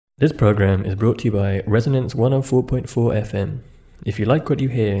This program is brought to you by Resonance 104.4 FM. If you like what you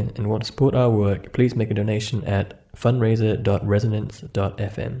hear and want to support our work, please make a donation at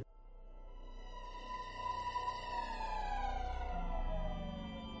fundraiser.resonance.fm.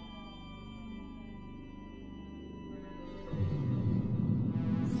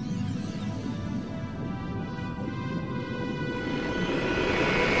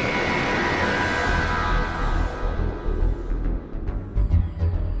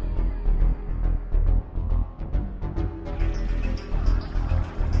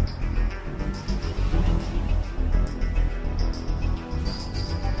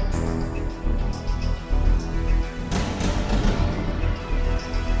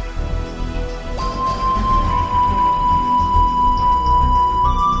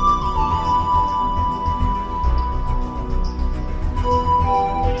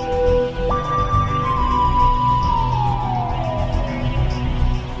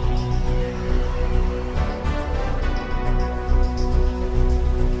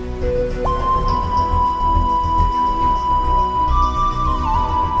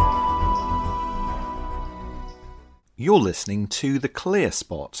 You're listening to The Clear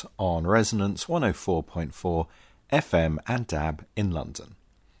Spot on Resonance 104.4 FM and DAB in London.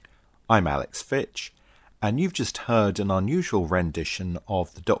 I'm Alex Fitch, and you've just heard an unusual rendition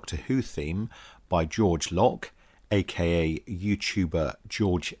of the Doctor Who theme by George Locke, aka YouTuber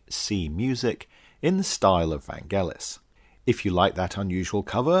George C. Music, in the style of Vangelis. If you like that unusual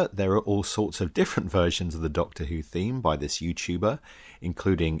cover, there are all sorts of different versions of the Doctor Who theme by this YouTuber,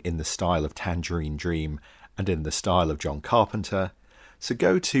 including in the style of Tangerine Dream and in the style of John Carpenter, so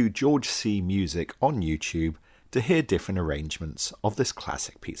go to George C. Music on YouTube to hear different arrangements of this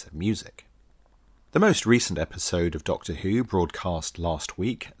classic piece of music. The most recent episode of Doctor Who, broadcast last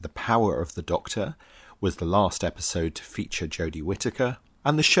week, The Power of the Doctor, was the last episode to feature Jodie Whittaker,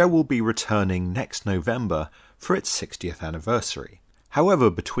 and the show will be returning next November for its 60th anniversary. However,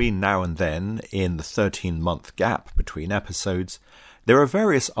 between now and then, in the 13-month gap between episodes, there are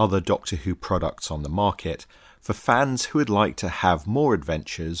various other Doctor Who products on the market for fans who would like to have more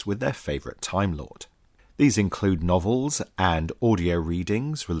adventures with their favourite Time Lord. These include novels and audio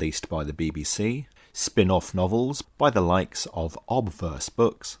readings released by the BBC, spin-off novels by the likes of Obverse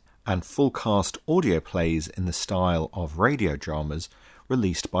Books, and full-cast audio plays in the style of radio dramas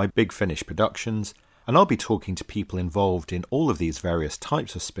released by Big Finish Productions, and I'll be talking to people involved in all of these various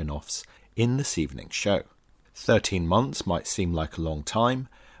types of spin-offs in this evening's show. 13 months might seem like a long time,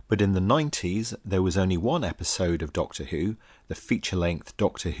 but in the 90s there was only one episode of Doctor Who, the feature-length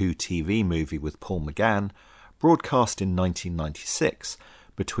Doctor Who TV movie with Paul McGann, broadcast in 1996,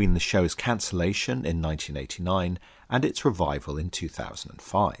 between the show's cancellation in 1989 and its revival in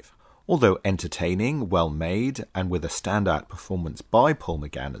 2005. Although entertaining, well-made, and with a standout performance by Paul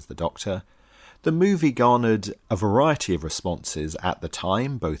McGann as the Doctor, the movie garnered a variety of responses at the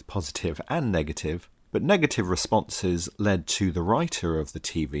time, both positive and negative, but negative responses led to the writer of the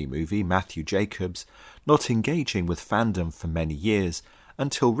TV movie, Matthew Jacobs, not engaging with fandom for many years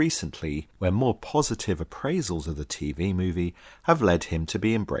until recently, where more positive appraisals of the TV movie have led him to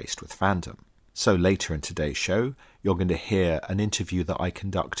be embraced with fandom. So later in today's show, you're going to hear an interview that I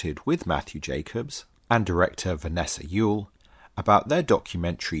conducted with Matthew Jacobs and director Vanessa Ewell about their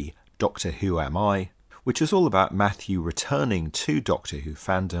documentary Doctor Who Am I?, which is all about Matthew returning to Doctor Who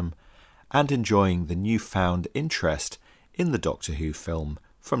fandom and enjoying the newfound interest in the Doctor Who film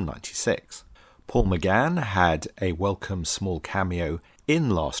from '96. Paul McGann had a welcome small cameo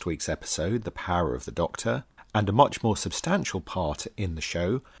in last week's episode, The Power of the Doctor, and a much more substantial part in the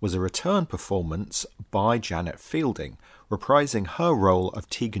show was a return performance by Janet Fielding, reprising her role of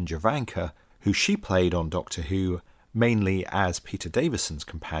Tegan Jovanka, who she played on Doctor Who mainly as Peter Davison's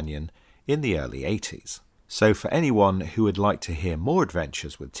companion in the early 80s. So for anyone who would like to hear more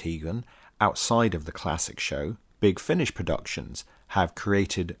adventures with Tegan outside of the classic show, Big Finish Productions have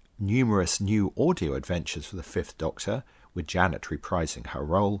created numerous new audio adventures for the Fifth Doctor, with Janet reprising her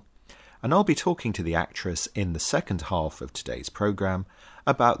role, and I'll be talking to the actress in the second half of today's programme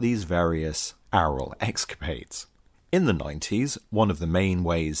about these various aural escapades. In the 90s, one of the main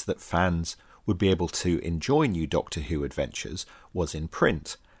ways that fans would be able to enjoy new Doctor Who adventures was in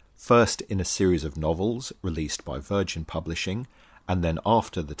print, first in a series of novels released by Virgin Publishing, and then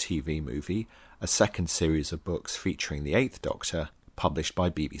after the TV movie, a second series of books featuring the Eighth Doctor, published by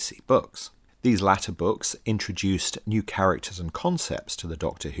BBC Books. These latter books introduced new characters and concepts to the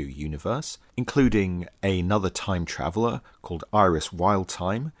Doctor Who universe, including another time traveller called Iris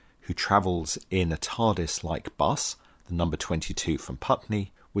Wildtime, who travels in a TARDIS-like bus, the number 22 from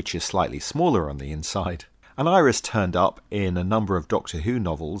Putney, which is slightly smaller on the inside, And Iris turned up in a number of Doctor Who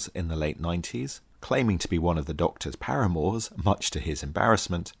novels in the late 90s, claiming to be one of the Doctor's paramours, much to his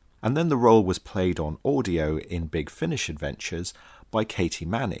embarrassment, and then the role was played on audio in Big Finish Adventures by Katie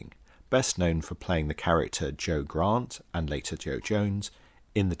Manning, best known for playing the character Jo Grant, and later Jo Jones,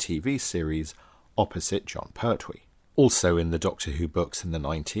 in the TV series opposite Jon Pertwee. Also in the Doctor Who books in the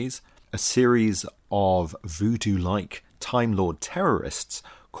 90s, a series of voodoo-like Time Lord terrorists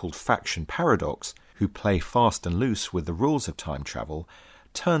called Faction Paradox, who play fast and loose with the rules of time travel,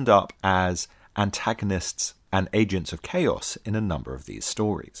 turned up as antagonists and agents of chaos in a number of these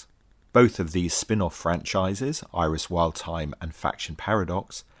stories. Both of these spin-off franchises, Iris Wildtime and Faction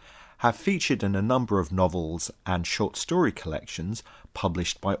Paradox, have featured in a number of novels and short story collections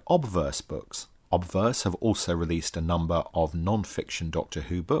published by Obverse Books. Obverse have also released a number of non-fiction Doctor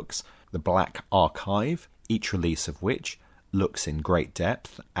Who books, The Black Archive, each release of which looks in great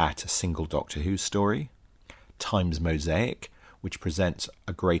depth at a single Doctor Who story, Time's Mosaic, which presents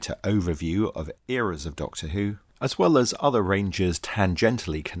a greater overview of eras of Doctor Who, as well as other ranges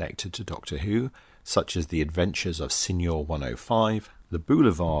tangentially connected to Doctor Who, such as The Adventures of Signor 105, The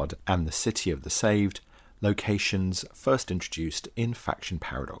Boulevard and The City of the Saved, locations first introduced in Faction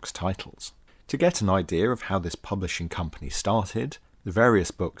Paradox titles. To get an idea of how this publishing company started, the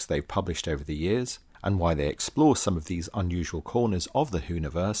various books they've published over the years, and why they explore some of these unusual corners of the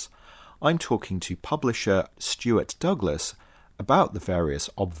Whoniverse, I'm talking to publisher Stuart Douglas about the various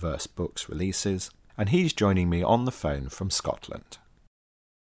Obverse Books releases, and he's joining me on the phone from Scotland.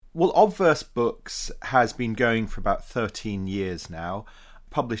 Well, Obverse Books has been going for about 13 years now,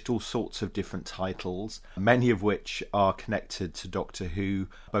 published all sorts of different titles, many of which are connected to Doctor Who,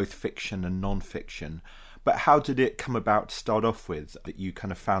 both fiction and non-fiction. But how did it come about to start off with, that you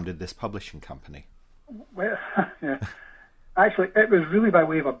kind of founded this publishing company? Well, yeah. Actually, it was really by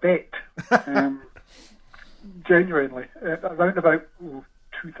way of a bet. Genuinely. Around about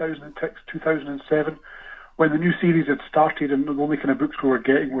 2006, 2007, when the new series had started, and the only kind of books we were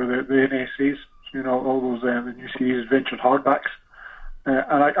getting were the NSAs, all those the new series adventure hardbacks.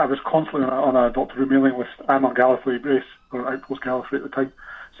 And I was constantly on a Doctor Who mailing list. I'm on Gallifrey Base, or Outpost Gallifrey at the time,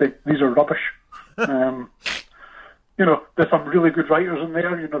 saying, these are rubbish. There's some really good writers in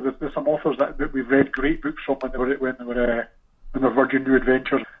there. There's some authors that we've read great books from when they were Virgin New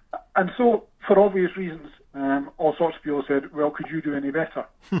Adventures. And so, for obvious reasons, all sorts of people said, well, could you do any better?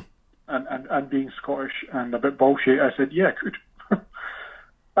 and being Scottish and a bit bullshit, I said, yeah, I could.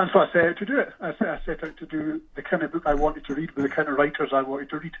 And so I set out to do it. I set out to do the kind of book I wanted to read with the kind of writers I wanted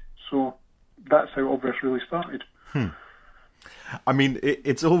to read. So that's how Obverse really started. I mean,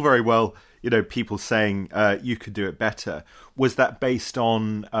 it's all very well, people saying you could do it better. Was that based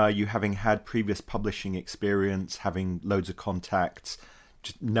on you having had previous publishing experience, having loads of contacts,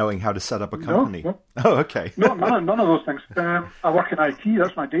 just knowing how to set up a company? No. Oh, okay. No, none of those things. I work in IT.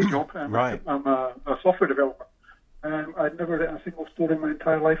 That's my day job. Right. I'm a software developer. I'd never written a single story in my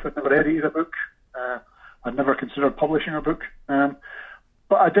entire life. I'd never edited a book. I'd never considered publishing a book.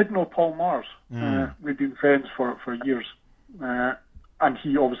 But I did know Paul Mars. We'd been friends for years. And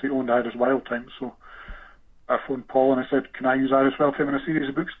he obviously owned Iris Wildtime, so I phoned Paul and I said, can I use Iris Wildtime in a series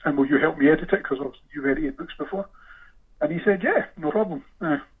of books, and will you help me edit it, because you've edited books before? And he said, yeah, no problem.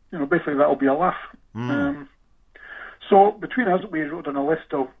 Basically that'll be a laugh. So between us, we wrote on a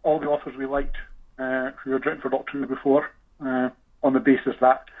list of all the authors we liked who had written for Doctor Who before, on the basis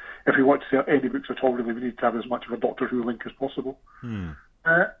that if we want to sell any books at all, really, we need to have as much of a Doctor Who link as possible.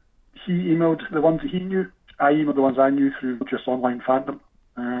 He emailed the ones that he knew. I emailed the ones I knew through just online fandom.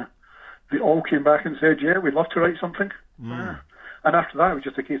 They all came back and said, yeah, we'd love to write something. And after that, it was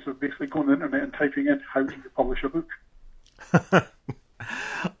just a case of basically going on the internet and typing in how do you publish a book.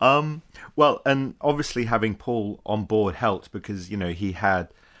 Well, and obviously having Paul on board helped, because, he had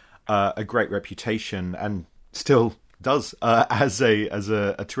a great reputation and still does as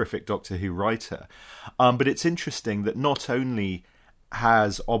a terrific Doctor Who writer. But it's interesting that not only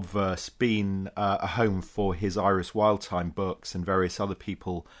has Obverse been a home for his Iris Wildtime books and various other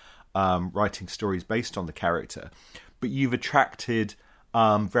people writing stories based on the character, but you've attracted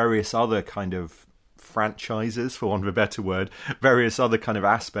various other kind of franchises, for want of a better word, various other kind of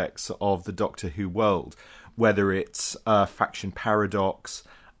aspects of the Doctor Who world, whether it's Faction Paradox,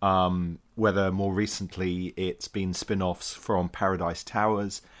 whether more recently it's been spin-offs from Paradise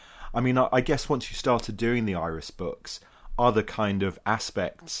Towers. I mean, I guess once you started doing the Iris books, other kind of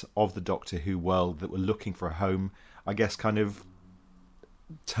aspects of the Doctor Who world that were looking for a home, I guess, kind of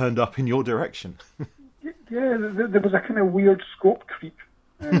turned up in your direction. Yeah, there was a kind of weird scope creep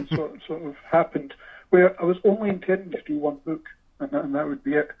sort of happened, where I was only intending to do one book, and that would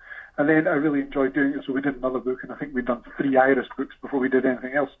be it. And then I really enjoyed doing it, so we did another book, and I think we'd done 3 Iris books before we did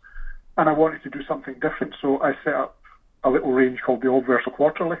anything else. And I wanted to do something different, so I set up a little range called the Obverse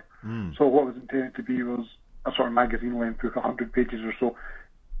Quarterly. So what was intended to be was a sort of magazine-length book, 100 pages or so,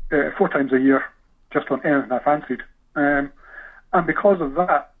 4 times a year, just on anything I fancied. And because of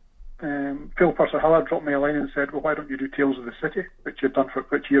that, Phil Purser-Hallard dropped me a line and said, well, why don't you do Tales of the City, which you'd done for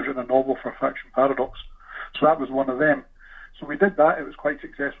which you've written a novel for Faction Paradox. So that was one of them. So we did that. It was quite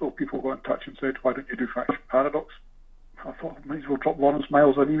successful. People got in touch and said, why don't you do Faction Paradox? I thought I might as well drop Lawrence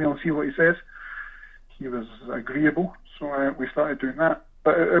Miles an email and see what he says. He was agreeable, so we started doing that.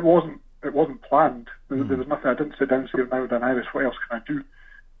 But it wasn't planned. There was nothing. I didn't sit down and say, now with an Iris, what else can I do?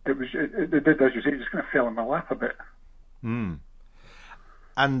 It did, as you say, it just kind of fell in my lap a bit. And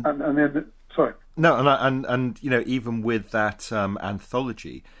then, sorry. No, and you know, even with that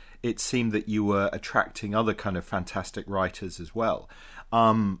anthology, it seemed that you were attracting other kind of fantastic writers as well.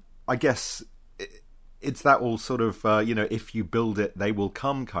 I guess it's that all sort of, you know, if you build it, they will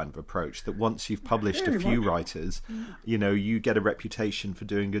come kind of approach, that once you've published a few writers, you know, you get a reputation for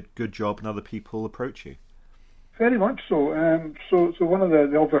doing a good job and other people approach you. Very much so. So one of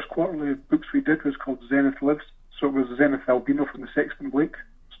the Obverse Quarterly books we did was called Zenith Lives. So it was Zenith Albino from the Sexton Blake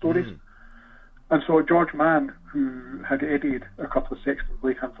stories. And so George Mann, who had edited a couple of Sexton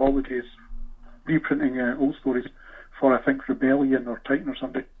Blake anthologies, reprinting old stories for, I think, Rebellion or Titan or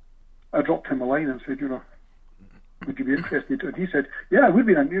something, I dropped him a line and said, you know, would you be interested? And he said, yeah, I would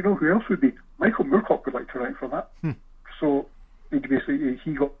be. And you know who else would be? Michael Moorcock would like to write for that. So he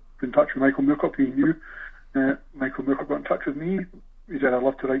got in touch with Michael Moorcock, who he knew. Michael Moorcock got in touch with me. He said, I'd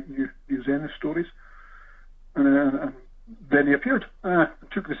love to write new Zenith stories. And then he appeared.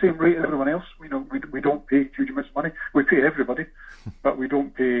 Took the same rate as everyone else. You know, we don't pay huge amounts of money. We pay everybody, but we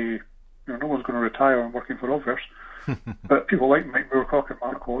don't pay. You know, no one's going to retire and working for Obverse. But people like Mike Moorcock and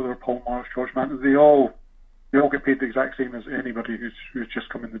Mark Order, Paul Morris, George Mann, they all get paid the exact same as anybody who's just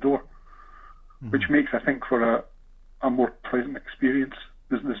come in the door, which makes, I think, for a more pleasant experience.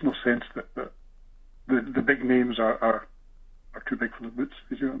 There's no sense that the big names are too big for the boots.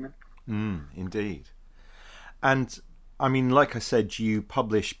 You see what I mean? Indeed. And I mean, like I said, you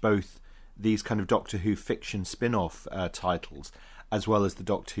publish both these kind of Doctor Who fiction spin-off titles, as well as the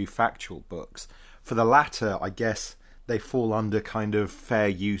Doctor Who factual books. For the latter, I guess they fall under kind of fair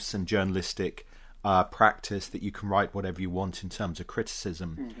use and journalistic practice, that you can write whatever you want in terms of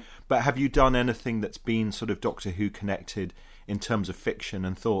criticism. But have you done anything that's been sort of Doctor Who connected in terms of fiction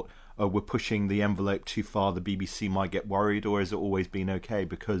and thought, oh, we're pushing the envelope too far, the BBC might get worried, or has it always been okay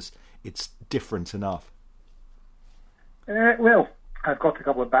because it's different enough? Well, I've got a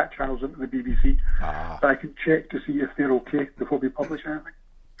couple of back channels into the BBC that I can check to see if they're okay before we publish anything.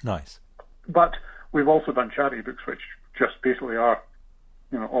 Nice. But we've also done charity books, which just basically are,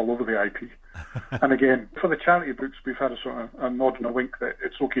 you know, all over the IP. And again, for the charity books, we've had a sort of a nod and a wink that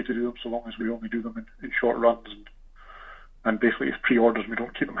it's okay to do them so long as we only do them in short runs, and basically it's pre-orders. We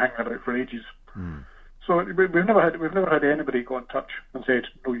don't keep them hanging about for ages. So we've never had anybody go in touch and said,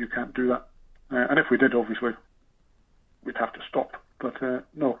 no, you can't do that. And if we did, obviously, we'd have to stop. But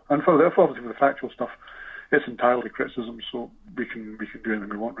no. And for obviously for the factual stuff, it's entirely criticism, so we can do anything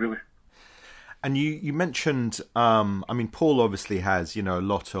we want, really. And you mentioned, I mean, Paul obviously has, you know, a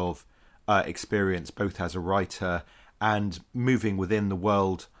lot of experience, both as a writer and moving within the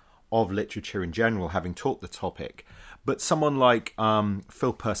world of literature in general, having taught the topic. But someone like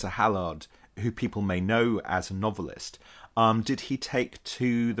Phil Purser-Hallard, who people may know as a novelist, did he take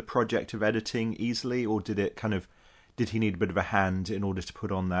to the project of editing easily, or did he need a bit of a hand in order to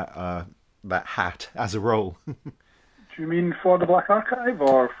put on that hat as a role? Do you mean for the Black Archive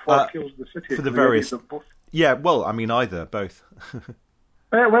or for Tales of the City? For the various... Yeah, well, I mean, both.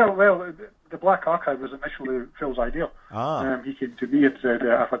 Well, the Black Archive was initially Phil's idea. He came to me and said,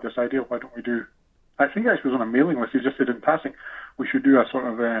 I've had this idea, why don't we do... I think I was on a mailing list, he just said in passing, we should do a sort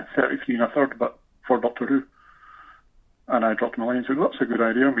of 33 and a third, but for Doctor Who. And I dropped him a line and said, well, that's a good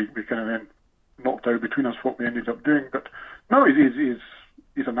idea, and we kind of then knocked out between us what we ended up doing. But no,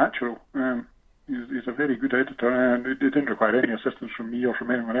 he's a natural. He's a very good editor, and it didn't require any assistance from me or from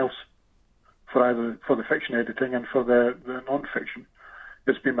anyone else for the fiction editing and for the non-fiction.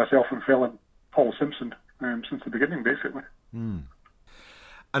 It's been myself and Phil and Paul Simpson since the beginning, basically.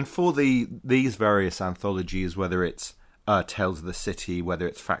 And for these various anthologies, whether it's Tales of the City, whether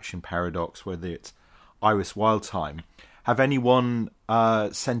it's Faction Paradox, whether it's Iris Wildtime, have anyone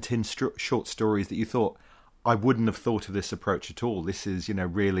sent in short stories that you thought, I wouldn't have thought of this approach at all? This is, you know,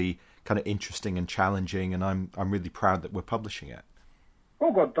 really kind of interesting and challenging, and I'm really proud that we're publishing it.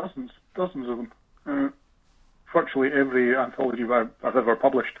 Oh God, dozens of them. Virtually every anthology I've ever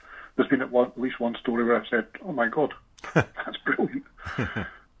published, there's been at least one story where I've said, "Oh my God, that's brilliant."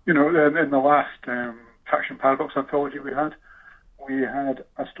 You know, in the last Faction Paradox anthology we had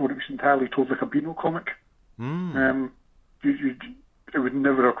a story which entirely told like a Beano comic. It would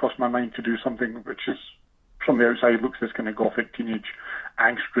never have crossed my mind to do something which is, from the outside, looks this kind of gothic, teenage,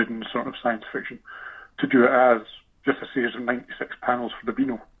 angst-ridden sort of science fiction, to do it as just a series of 96 panels for the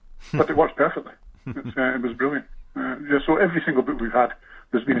Beano. But it works perfectly. It was brilliant. So every single book we've had,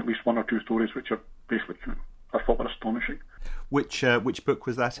 there's been at least one or two stories which are basically, I thought, were astonishing. Which book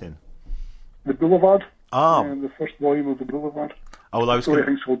was that in? The Boulevard. Ah. The first volume of The Boulevard. Oh, well, I was I think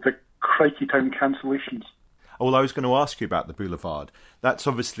it's called The Crikey Town Cancellations. Oh, well, I was going to ask you about The Boulevard. That's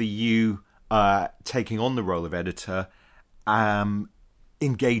obviously you taking on the role of editor,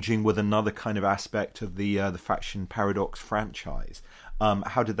 engaging with another kind of aspect of the Faction Paradox franchise.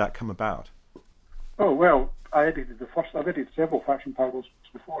 How did that come about? Oh, well, I've edited several Faction Paradox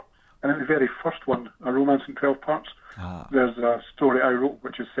before, and in the very first one, A Romance in 12 Parts, there's a story I wrote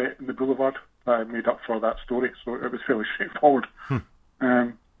which is set in the Boulevard that I made up for that story, so it was fairly straightforward.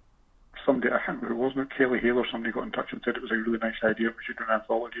 Somebody, I can't remember who it was now, Kelly Hale or somebody got in touch and said it was a really nice idea, we should do an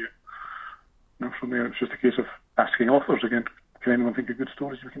anthology. You know, from there, it's just a case of asking authors again, can anyone think of good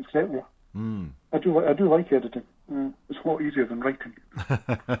stories we can set there? I do like editing. It's a lot easier than writing.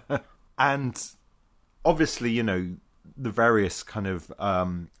 And obviously, you know, the various kind of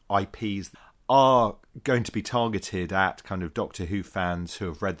IPs are going to be targeted at kind of Doctor Who fans who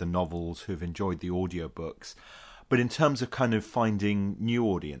have read the novels, who have enjoyed the audiobooks. But in terms of kind of finding new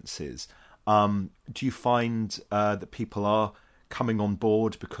audiences, do you find that people are coming on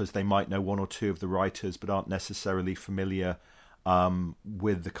board because they might know one or two of the writers but aren't necessarily familiar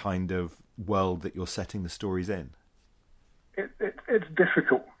with the kind of world that you're setting the stories in? It's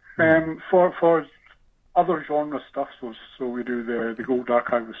difficult. For other genre stuff, so we do the Gold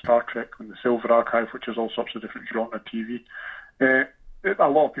Archive with Star Trek and the Silver Archive, which is all sorts of different genre TV. A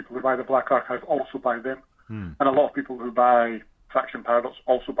lot of people who buy the Black Archive also buy them. And a lot of people who buy Faction Paradox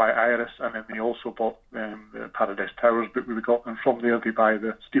also buy Iris, and then they also bought the Paradise Towers book we got, and from there they buy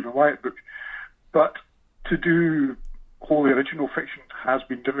the Stephen Wyatt book. But to do wholly original fiction has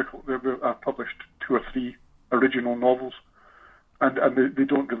been difficult. I've published 2 or 3 original novels, and they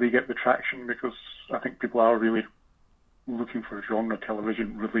don't really get the traction because I think people are really looking for genre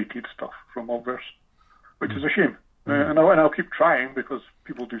television-related stuff from Allverse, which is a shame. And I'll keep trying because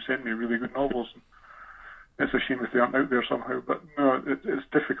people do send me really good novels. It's a shame if they aren't out there somehow, but no, it's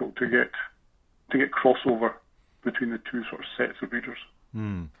difficult to get crossover between the two sort of sets of readers.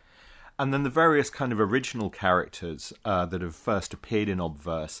 And then the various kind of original characters that have first appeared in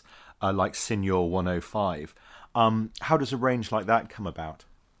Obverse, like Senior 105. How does a range like that come about?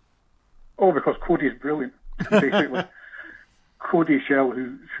 Oh, because Cody's brilliant. Basically, Cody Shell,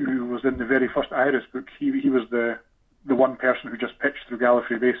 who was in the very first Iris book, he was the one person who just pitched through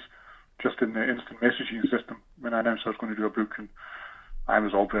Gallifrey Base, just in the instant messaging system, when I announced I was going to do a book, and I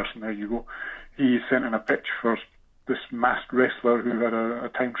was Obverse, and there you go. He sent in a pitch for this masked wrestler who had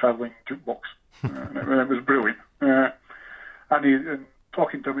a time-travelling jukebox, and it was brilliant. And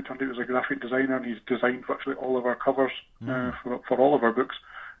talking to him, it turned out he was a graphic designer, and he's designed virtually all of our covers for all of our books.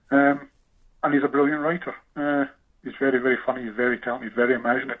 And he's a brilliant writer. He's very, very funny, he's very talented, very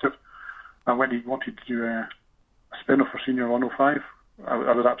imaginative. And when he wanted to do a spin-off for Senior 105,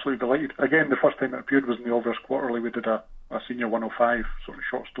 I was absolutely delighted. Again, the first time it appeared was in the Allverse Quarterly. We did a Senior 105 sort of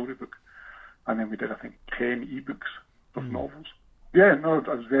short story book. And then we did, I think, 10 ebooks of novels. Yeah, no,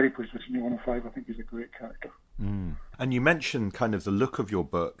 I was very pleased with Senior 105. I think he's a great character. And you mentioned kind of the look of your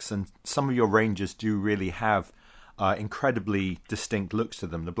books, and some of your ranges do really have incredibly distinct looks to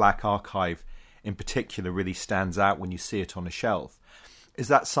them. The Black Archive, in particular, really stands out when you see it on a shelf. Is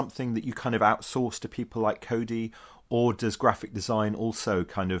that something that you kind of outsource to people like Cody, or does graphic design also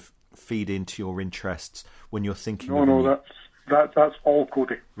kind of feed into your interests when you're thinking? No, that's all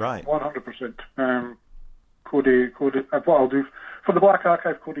Cody. Right. 100%. Cody. What I'll do for the Black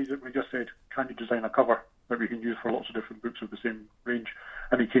Archive, Cody, we just said, can you design a cover that we can use for lots of different books of the same range?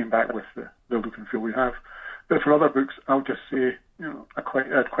 And he came back with the look and feel we have. But for other books, I'll just say, I'd quite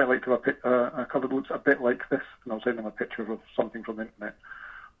like to have a cover that looks a bit like this, and I'll send him a picture of something from the internet.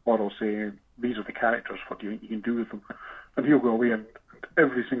 Or I'll say, these are the characters, what do you think you can do with them? And he'll go away, and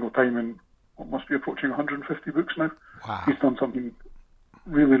every single time in what must be approaching 150 books now, he's done something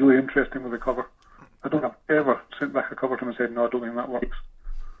really, really interesting with the cover. I don't have ever sent back a cover to him and said, no, I don't think that works.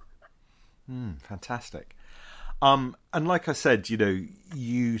 Fantastic. And like I said,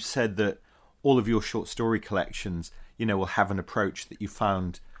 you said that all of your short story collections, will have an approach that you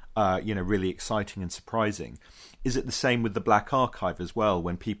found really exciting and surprising. Is it the same with the Black Archive as well,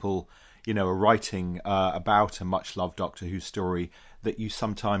 when people, are writing about a much-loved Doctor Who story, that you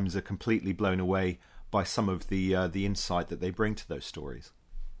sometimes are completely blown away by some of the insight that they bring to those stories?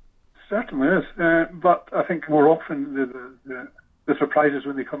 Certainly is, but I think more often the surprise is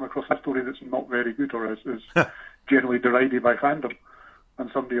when they come across a story that's not very good or is generally derided by fandom, and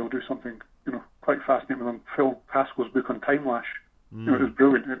somebody will do something quite fascinating on Phil Pascoe's book on Time Lash. It was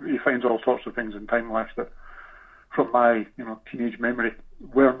brilliant. He finds all sorts of things in Time Lash that, from my teenage memory,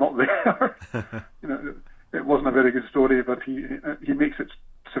 were not there. It wasn't a very good story, but he makes it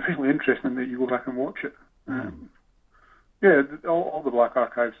sufficiently interesting that you go back and watch it. All the Black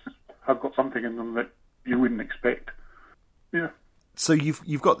Archives have got something in them that you wouldn't expect. Yeah. So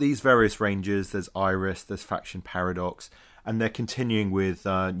you've got these various ranges. There's Iris, there's Faction Paradox, and they're continuing with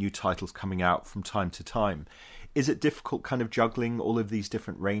new titles coming out from time to time. Is it difficult kind of juggling all of these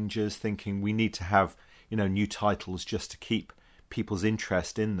different ranges, thinking we need to have new titles just to keep people's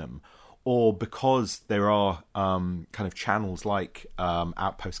interest in them? Or because there are kind of channels like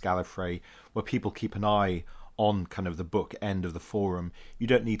Outpost Gallifrey where people keep an eye on kind of the book end of the forum, you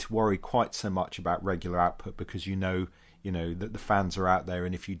don't need to worry quite so much about regular output because that the fans are out there,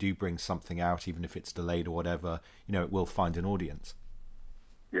 and if you do bring something out, even if it's delayed or whatever, it will find an audience.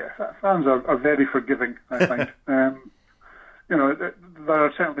 Yeah, fans are very forgiving, I find. There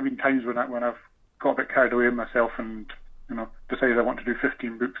have certainly been times when I've got a bit carried away with myself and decided I want to do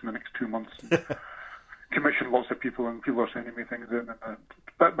 15 books in the next 2 months. And commission lots of people, and people are sending me things in.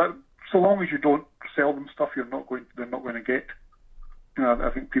 But so long as you don't sell them stuff, they're not going to get. I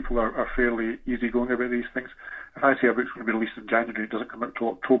think people are fairly easygoing about these things. If I say a book's going to be released in January, it doesn't come out till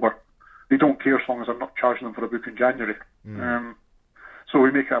October. They don't care as long as I'm not charging them for a book in January. So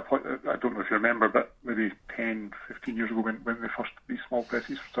we make it a point. I don't know if you remember, but maybe 10, 15 years ago, when these small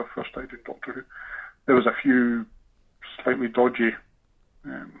presses first started doing Doctor Who, there was a few slightly dodgy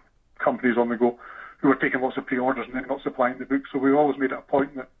companies on the go who were taking lots of pre-orders and then not supplying the book. So we always made it a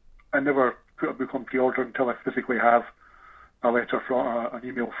point that I never put a book on pre-order until I physically have a letter from an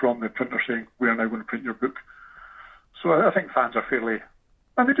email from the printer saying we are now going to print your book. So I think fans are fairly,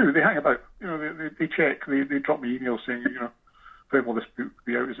 and they hang about. They check. They drop me emails saying when will this book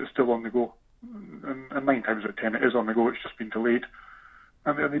be out? Is it still on the go? And 9 times out of 10 it is on the go. It's just been delayed,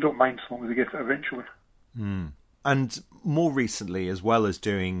 and they don't mind as long as they get it eventually. And more recently, as well as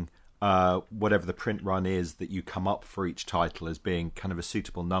doing whatever the print run is that you come up for each title as being kind of a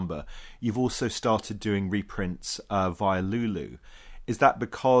suitable number, you've also started doing reprints via Lulu. Is that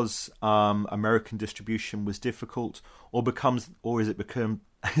because American distribution was difficult, or is it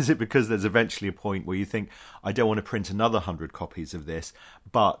because there's eventually a point where you think, I don't want to print another 100 copies of this,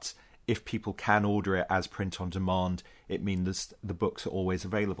 but if people can order it as print on demand, it means the books are always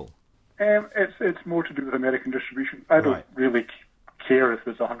available? It's more to do with American distribution. I don't really care if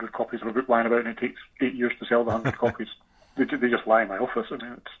there's 100 copies of a book lying about and it takes 8 years to sell the 100 copies. They just lie in my office. I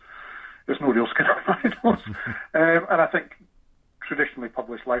mean, it's no real skin off my nose. And I think traditionally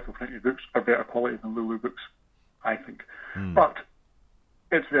published Litho printed books are better quality than Lulu books, I think. But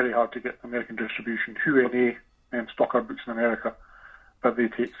it's very hard to get American distribution. Who stock our books in America, but they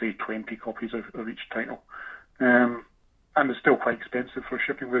take, say, 20 copies of each title. And it's still quite expensive for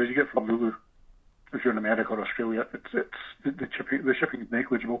shipping, whereas you get from Lulu, if you're in America or Australia, the shipping is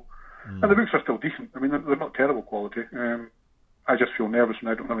negligible. And the books are still decent. I mean, they're not terrible quality. I just feel nervous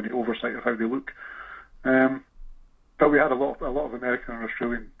when I don't have any oversight of how they look. But we had a lot of American and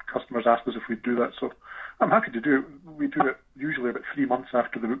Australian customers ask us if we'd do that, so I'm happy to do it. We do it usually about 3 months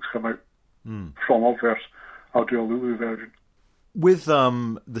after the books come out from Obverse. I'll do a Lulu version. With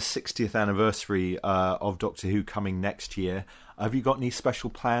the 60th anniversary of Doctor Who coming next year, have you got any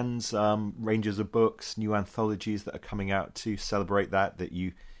special plans, ranges of books, new anthologies that are coming out to celebrate that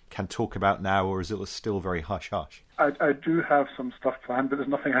you can talk about now, or is it still very hush-hush? I do have some stuff planned, but there's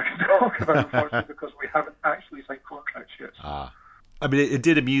nothing I can talk about, unfortunately, because we haven't actually signed contracts yet. I mean, it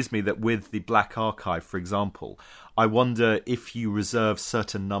did amuse me that with the Black Archive, for example, I wonder if you reserve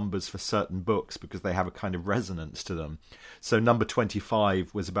certain numbers for certain books because they have a kind of resonance to them. So number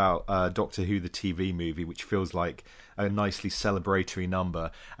 25 was about Doctor Who, the TV movie, which feels like a nicely celebratory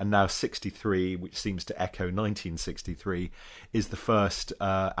number. And now 63, which seems to echo 1963, is the first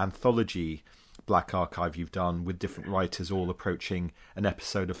anthology Black Archive you've done with different writers all approaching an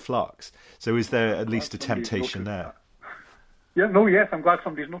episode of Flux. So is there at least a temptation there? Yes, I'm glad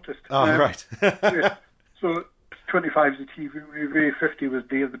somebody's noticed. Oh, right. Yeah. So 25 is the TV movie, 50 was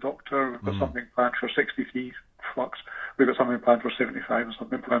Day of the Doctor, we've got something planned for 63 Flux, we've got something planned for 75 and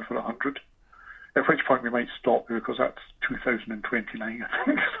something planned for 100. At which point we might stop, because that's 2029, I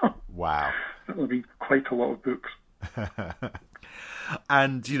think. So wow. That'll be quite a lot of books.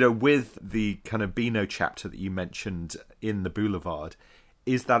 And, with the kind of Beano chapter that you mentioned in the Boulevard,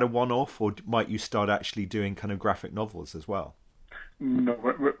 is that a one-off, or might you start actually doing kind of graphic novels as well? No,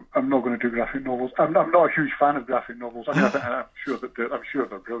 I'm not going to do graphic novels. I'm not a huge fan of graphic novels. I mean, I'm sure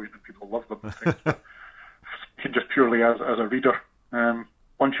they're brilliant and people love them. I think. Just purely as a reader.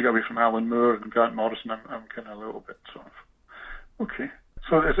 Once you get away from Alan Moore and Grant Morrison, I'm kind of a little bit sort of okay.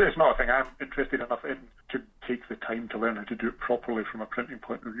 So it's not a thing I'm interested enough in to take the time to learn how to do it properly from a printing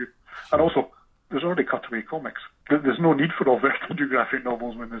point of view. And also, there's already cutaway comics. There's no need for all that to do graphic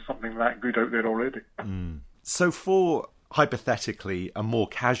novels when there's something that good out there already. So for, hypothetically, a more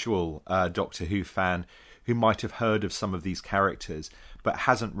casual Doctor Who fan who might have heard of some of these characters but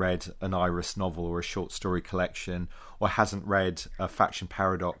hasn't read an Iris novel or a short story collection, or hasn't read a Faction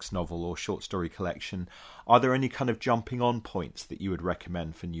Paradox novel or short story collection, are there any kind of jumping on points that you would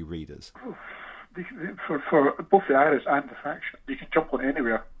recommend for new readers? For both the Iris and the Faction, you can jump on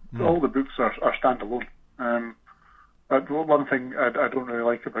anywhere. All the books are standalone. One thing I don't really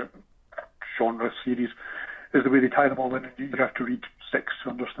like about genre series is the way they tie them all in, and you have to read 6 to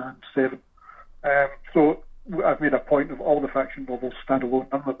understand 7. So I've made a point of all the Faction novels standalone.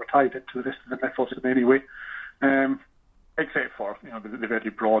 None of them are tied into the rest of the mythos in any way, except for the very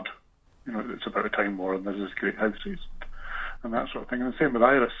broad. It's about a time war and there's this great houses and that sort of thing. And the same with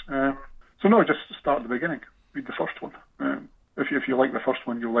Iris. So no, just start at the beginning. Read the first one. If you like the first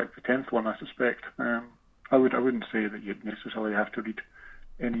one, you'll like the 10th one, I suspect. I wouldn't say that you'd necessarily have to read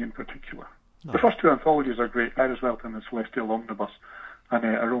any in particular. No. The first 2 anthologies are great. Iris Welt and the Celestial Omnibus, and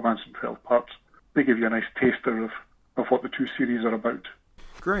A Romance in 12 Parts. They give you a nice taster of what the 2 series are about.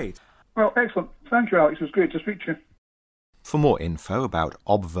 Great. Well, excellent. Thank you, Alex. It was great to speak to you. For more info about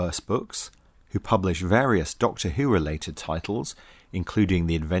Obverse Books, who publish various Doctor Who-related titles, including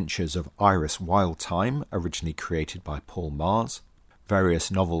The Adventures of Iris Wildtime, originally created by Paul Mars,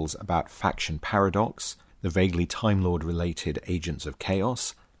 various novels about Faction Paradox, the vaguely Time Lord-related Agents of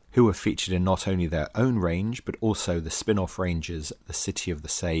Chaos, who are featured in not only their own range, but also the spin-off ranges The City of the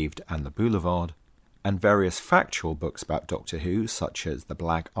Saved and The Boulevard, and various factual books about Doctor Who, such as The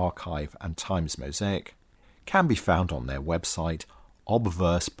Black Archive and Time's Mosaic, can be found on their website,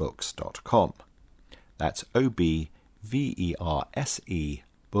 obversebooks.com. That's OBVERSE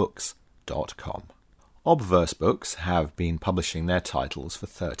books.com. Obverse Books have been publishing their titles for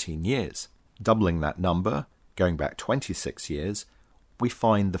 13 years. Doubling that number, going back 26 years, we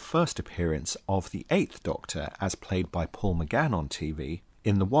find the first appearance of the 8th Doctor as played by Paul McGann on TV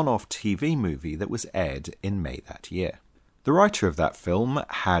in the one-off TV movie that was aired in May that year. The writer of that film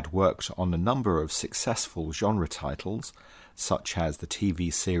had worked on a number of successful genre titles, such as the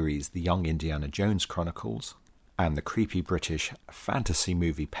TV series The Young Indiana Jones Chronicles and the creepy British fantasy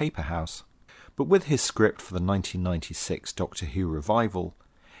movie Paper House, but with his script for the 1996 Doctor Who revival,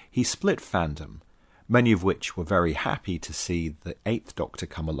 he split fandom, many of which were very happy to see the 8th Doctor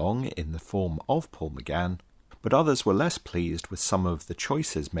come along in the form of Paul McGann, but others were less pleased with some of the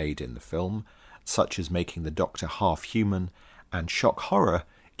choices made in the film, such as making the Doctor half-human and shock horror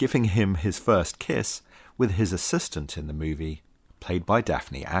giving him his first kiss with his assistant in the movie, played by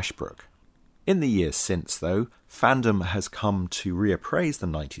Daphne Ashbrook. In the years since, though, fandom has come to reappraise the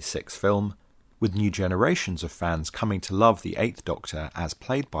 96 film, with new generations of fans coming to love the 8th Doctor as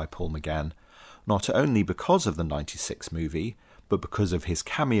played by Paul McGann, not only because of the 96 movie, but because of his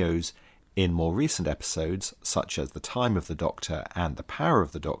cameos in more recent episodes, such as The Time of the Doctor and The Power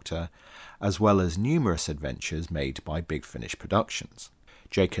of the Doctor, as well as numerous adventures made by Big Finish Productions.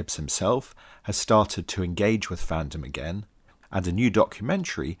 Jacobs himself has started to engage with fandom again, and a new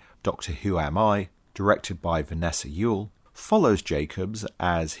documentary, Doctor Who Am I?, directed by Vanessa Ewell, follows Jacobs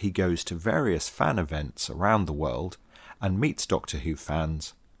as he goes to various fan events around the world and meets Doctor Who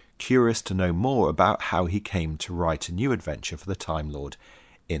fans, curious to know more about how he came to write a new adventure for the Time Lord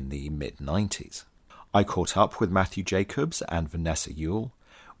in the mid-90s. I caught up with Matthew Jacobs and Vanessa Ewell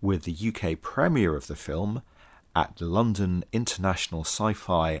with the UK premiere of the film at the London International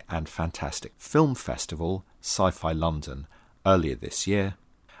Sci-Fi and Fantastic Film Festival, Sci-Fi London, earlier this year,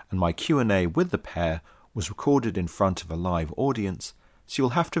 and my Q&A with the pair was recorded in front of a live audience, so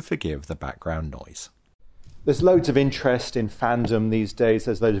you'll have to forgive the background noise. There's loads of interest in fandom these days.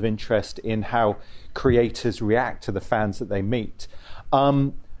 There's loads of interest in how creators react to the fans that they meet.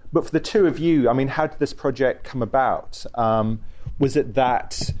 But for the two of you, I mean, how did this project come about? Was it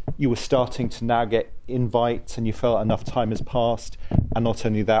that you were starting to now get invites and you felt enough time has passed, and not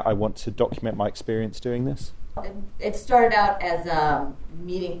only that, I want to document my experience doing this? It started out as a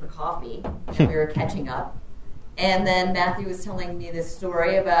meeting for coffee, and we were catching up. And then Matthew was telling me this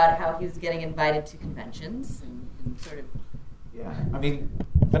story about how he was getting invited to conventions and sort of... Yeah, I mean,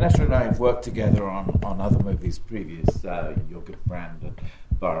 Vanessa and I have worked together on other movies previous, Your Good Friend and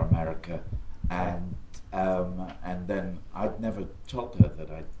Bar America, and then I'd never told her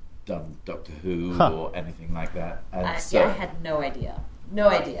that I'd done Doctor Who or anything like that. And I had no idea. No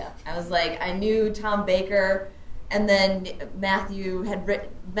idea. I was like, I knew Tom Baker, and then Matthew had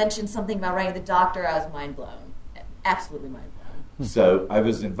mentioned something about writing the Doctor. I was mind blown. Absolutely mind blown. So I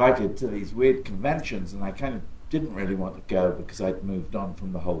was invited to these weird conventions, and I kind of didn't really want to go because I'd moved on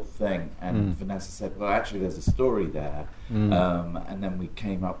from the whole thing. And Vanessa said, well, actually, there's a story there. And then we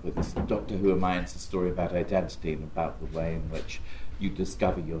came up with this Doctor Who Alliance, a story about identity and about the way in which you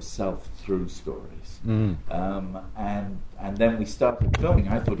discover yourself through stories. And then we started filming.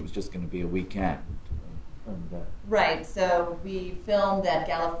 I thought it was just going to be a weekend. Right, so we filmed at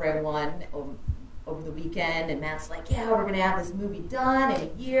Gallifrey 1 over the weekend, and Matt's like, yeah, we're going to have this movie done in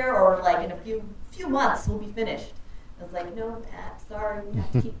a year, or like in a few months we'll be finished. I was like, no, Matt, sorry, we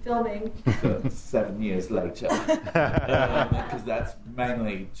have to keep filming. So 7 years later, because that's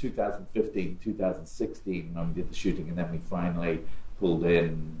mainly 2015, 2016 when we did the shooting, and then we finally pulled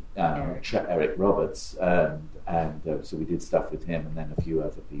in Eric Roberts, and so we did stuff with him and then a few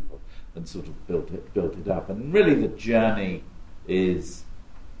other people, and sort of built it up. And really, the journey is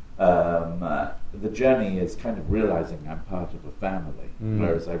kind of realizing I'm part of a family,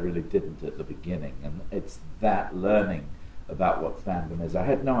 whereas I really didn't at the beginning. And it's that learning about what fandom is. I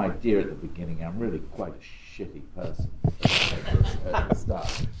had no idea at the beginning. I'm really quite a shitty person at the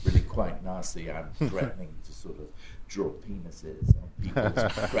start. Really quite nasty. I'm threatening to sort of draw penises on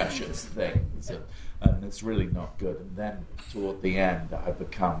people's precious things, and it's really not good. And then toward the end, I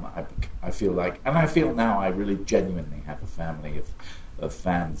feel like, and I feel now I really genuinely have a family of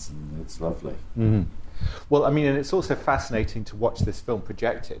fans, and it's lovely. Well, I mean, and it's also fascinating to watch this film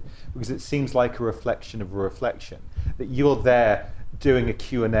projected, because it seems like a reflection of a reflection, that you're there doing a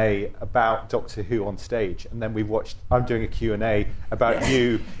Q&A about Doctor Who on stage, and then I'm doing a Q&A about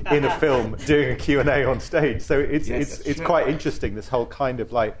you in a film doing a Q&A on stage. So it's quite interesting, this whole kind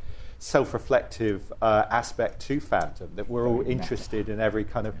of like self-reflective aspect to fandom, that we're all interested in every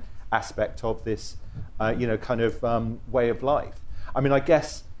kind of aspect of this kind of way of life. I mean, I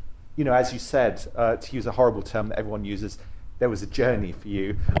guess, as you said, to use a horrible term that everyone uses, there was a journey for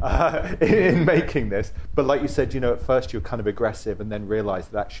you in making this. But like you said, at first you're kind of aggressive, and then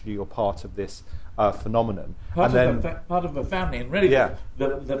realised that actually you're part of this phenomenon. Part of a family. And really,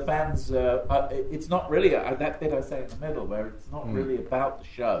 the fans, it's not really, that bit I say in the middle, where it's not really about the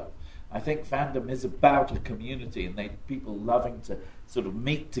show. I think fandom is about a community, and people loving to sort of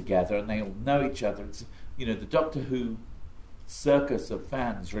meet together, and they all know each other. It's, the Doctor Who circus of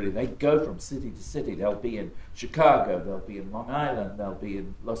fans, really. They go from city to city. They'll be in Chicago, they'll be in Long Island, they'll be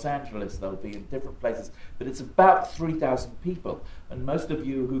in Los Angeles, they'll be in different places. But it's about 3,000 people. And most of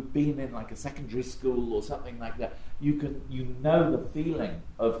you who've been in like a secondary school or something like that, you know the feeling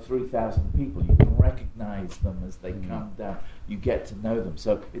of 3,000 people. You can recognize them as they come down. You get to know them.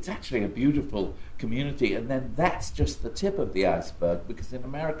 So it's actually a beautiful community. And then that's just the tip of the iceberg, because in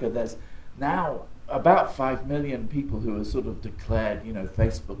America there's now about 5 million people who are sort of declared,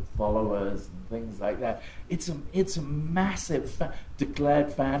 Facebook followers and things like that. It's a massive declared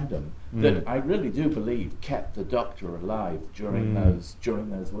fandom that I really do believe kept the Doctor alive during those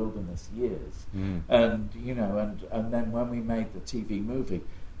wilderness years. And and then when we made the TV movie,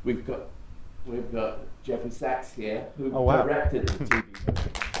 we've got Jeffrey Sachs here, who directed the TV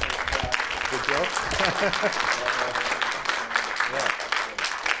movie. Good job.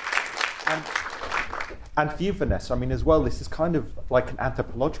 And for you, Vanessa, I mean, as well, this is kind of like an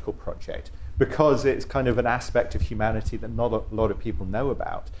anthropological project, because it's kind of an aspect of humanity that not a lot of people know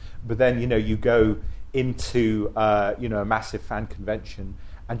about. But then, you go into, a massive fan convention,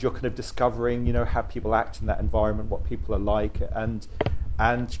 and you're kind of discovering, how people act in that environment, what people are like, and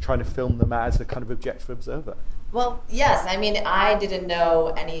trying to film them as a kind of objective observer. Well, yes. I mean, I didn't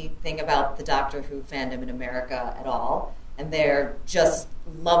know anything about the Doctor Who fandom in America at all. And they're just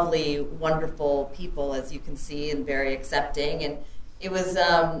lovely, wonderful people, as you can see, and very accepting. And it was,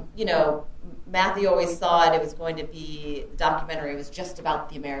 Matthew always thought it was going to be, the documentary was just about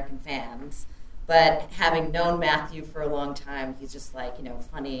the American fans. But having known Matthew for a long time, he's just like,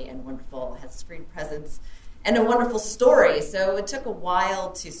 funny and wonderful, has screen presence, and a wonderful story. So it took a while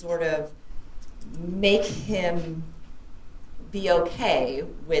to sort of make him be okay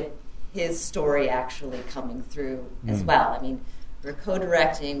with his story actually coming through as well. I mean, we were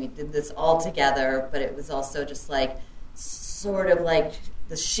co-directing, we did this all together, but it was also just like sort of like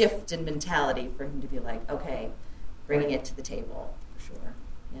the shift in mentality for him to be like, okay, bringing it to the table, for sure.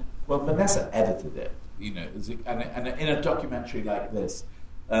 Yeah. Well, Vanessa edited it, and in a documentary like this,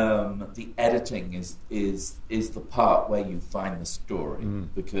 the editing is the part where you find the story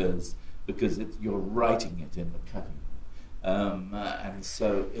because you're writing it in the cutting, and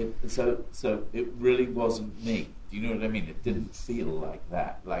so it really wasn't me. Do you know what I mean? It didn't feel like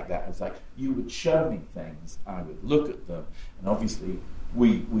that. It's like you would show me things, I would look at them, and obviously I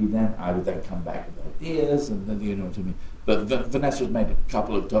would then come back with ideas, and then you know what I mean. But Vanessa's made a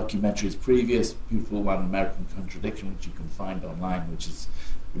couple of documentaries previous. Beautiful one, American Contradiction, which you can find online, which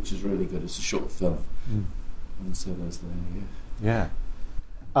is really good. It's a short film, and so there's Yeah.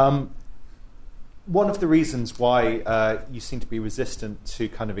 One of the reasons why you seem to be resistant to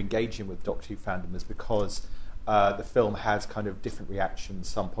kind of engaging with Doctor Who fandom is because the film has kind of different reactions,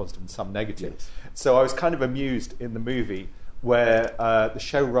 some positive and some negative. Yes. So I was kind of amused in the movie where the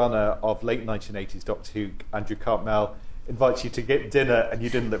showrunner of late 1980s Doctor Who, Andrew Cartmel, invites you to get dinner and you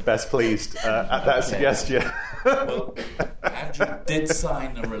didn't look best pleased at that suggestion. Well, Andrew did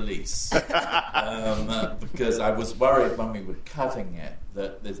sign a release because I was worried when we were cutting it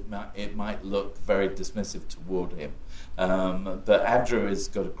that it might look very dismissive toward him. But Andrew has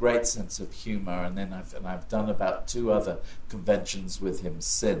got a great sense of humour, and then I've done about 2 other conventions with him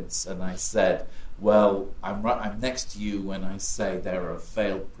since, and I said, well, I'm next to you when I say there are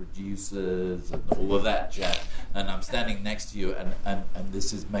failed producers and all of that jazz, and I'm standing next to you, and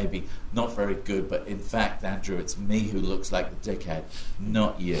this is maybe not very good, but in fact, Andrew, it's me who looks like the dickhead,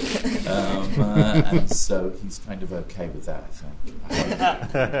 not you. And so he's kind of okay with that, I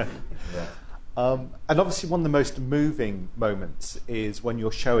think. Yeah. And obviously one of the most moving moments is when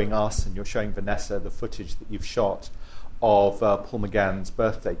you're showing us and you're showing Vanessa the footage that you've shot of Paul McGann's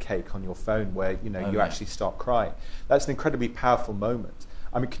birthday cake on your phone, where you actually start crying. That's an incredibly powerful moment.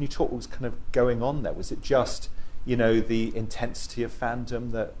 I mean, can you talk what was kind of going on there? Was it just the intensity of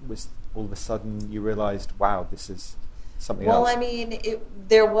fandom that was all of a sudden you realised, wow, this is something else? Well, I mean,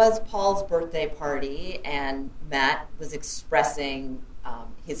 there was Paul's birthday party, and Matt was expressing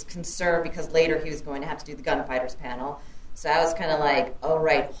his concern because later he was going to have to do the Gunfighters panel. So I was kind of like, all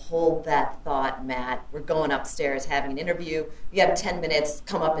right, hold that thought, Matt. We're going upstairs having an interview. You have 10 minutes.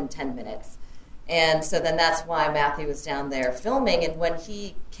 Come up in 10 minutes. And so then that's why Matthew was down there filming. And when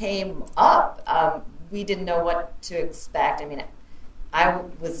he came up, we didn't know what to expect. I mean, I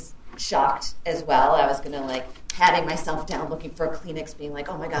was shocked as well. I was going to patting myself down, looking for a Kleenex, being like,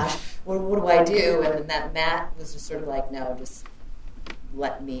 oh my gosh, what do I do? And then that Matt was just sort of like, no, just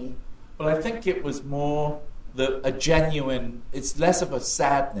let me. Well, I think it was more a genuine. It's less of a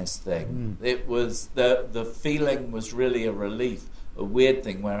sadness thing. It was the feeling was really a relief, a weird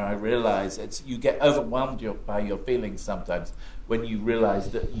thing where I realize you get overwhelmed by your feelings sometimes when you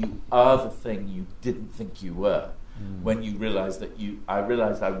realize that you are the thing you didn't think you were. When you realize that I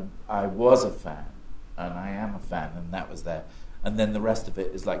realized I was a fan, and I am a fan, and that was there, and then the rest of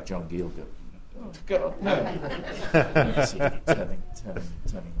it is like John Gielgud. Oh God, no! Sort of turning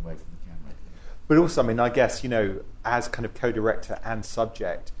away from the camera. But also, I mean, I guess as kind of co-director and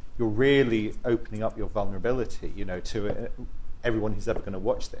subject, you're really opening up your vulnerability, to everyone who's ever going to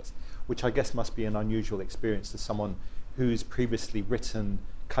watch this, which I guess must be an unusual experience to someone who's previously written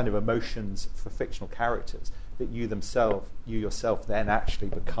kind of emotions for fictional characters that you yourself then actually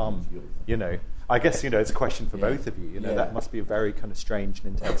become, I guess, it's a question for both of you, that must be a very kind of strange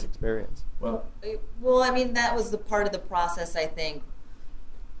and intense experience. Well, I mean, that was the part of the process, I think,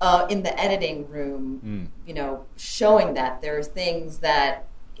 in the editing room, showing that there are things that,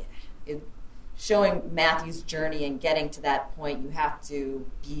 showing Matthew's journey and getting to that point, you have to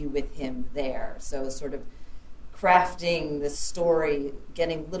be with him there. So sort of crafting the story,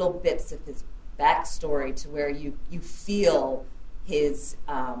 getting little bits of his backstory to where you feel his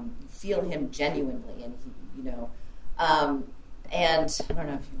him genuinely, and and I don't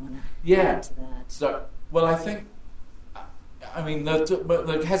know if you want to add to that. So, well, I think, I mean,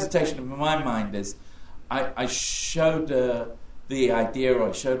 the hesitation in my mind is, I showed the idea, or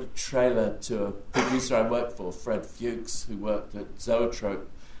I showed a trailer to a producer I worked for, Fred Fuchs, who worked at Zoetrope,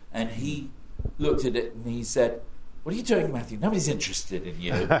 and he looked at it and he said, "What are you doing, Matthew? Nobody's interested in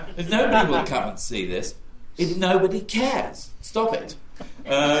you. Nobody will come and see this. Nobody cares. Stop it."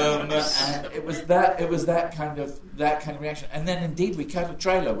 And it was that kind of reaction. And then indeed we cut a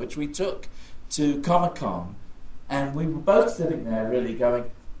trailer which we took to Comic-Con, and we were both sitting there really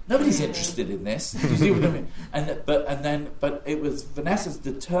going, nobody's interested in this. Do you see what I mean? But it was Vanessa's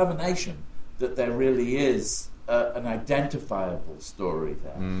determination that there really is an identifiable story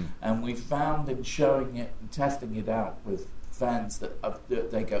there. And we found in showing it and testing it out with fans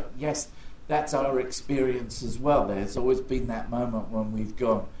that they go, yes, that's our experience as well. There's always been that moment when we've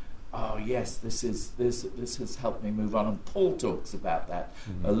gone, oh yes, this has helped me move on. And Paul talks about that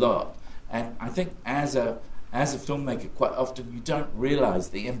a lot. And I think as a filmmaker, quite often you don't realise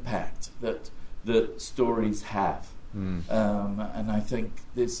the impact that stories have. And I think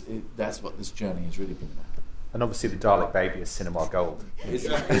that's what this journey has really been about. And obviously the Dalek baby is cinema gold.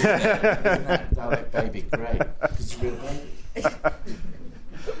 Isn't that Dalek baby great? Because it's a real baby.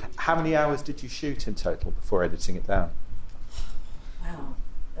 How many hours did you shoot in total before editing it down? Wow,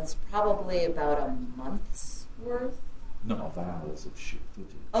 that's probably about a month's worth. Not of hours of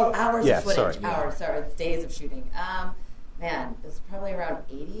footage. Oh, hours of footage. Sorry, Sorry, it's days of shooting. Man, it's probably around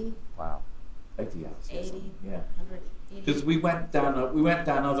 80. Wow. 80 hours. 80, yeah. 180. Because we went down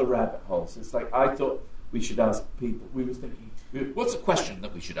other rabbit holes. It's like I thought we should ask people. We were thinking, what's a question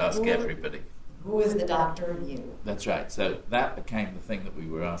that we should ask everybody? Who is the doctor of you? That's right. So that became the thing that we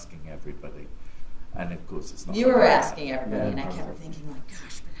were asking everybody. And of course, it's not. You were asking everybody, and I kept thinking, like,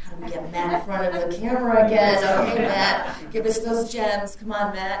 gosh, but how do we get Matt in front of the camera again? Okay, Matt, give us those gems. Come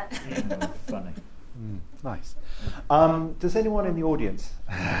on, Matt. Funny. Nice. Does anyone in the audience?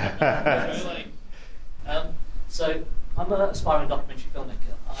 So I'm an aspiring documentary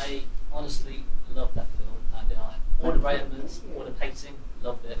filmmaker. I honestly love that film, and all the writers, all the pacing,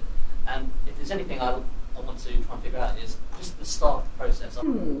 loved it. And if there's anything I want to try and figure out is just the start process.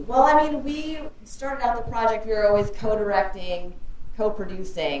 Well, I mean, we started out the project, we were always co-directing,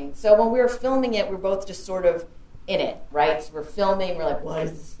 co-producing. So when we were filming it, we were both just sort of in it, right? So we're filming, we're like, what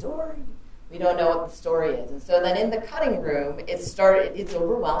is the story? We don't know what the story is. And so then in the cutting room, it's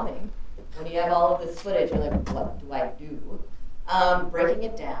overwhelming. When you have all of this footage, you're like, what do I do? Breaking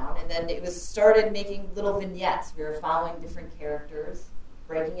it down, and then it started making little vignettes. We were following different characters,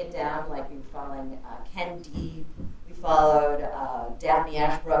 breaking it down, like we were following Ken Deeb, we followed Daphne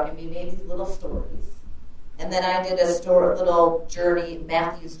Ashbrook, and we made these little stories. And then I did a little journey,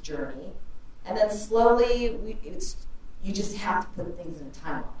 Matthew's journey, and then slowly, you just have to put things in a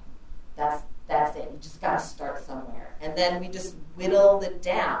timeline. That's it. You just got to start somewhere. And then we just whittled it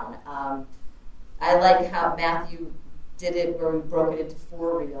down. I like how Matthew did it where we broke it into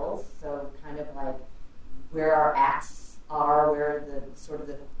 4 reels. So kind of like where our acts are, where the sort of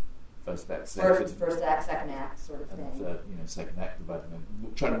the first act, first act, second act sort of thing. And second act development.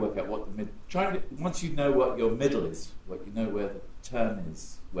 Trying to work out what the once you know what your middle is, what you know where the turn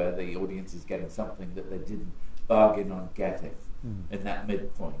is, where the audience is getting something that they didn't bargain on getting. In that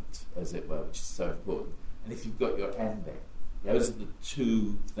midpoint, as it were, which is so important. And if you've got your ending, those are the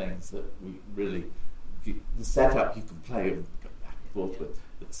 2 things that we really... the setup you can play and go back and forth with,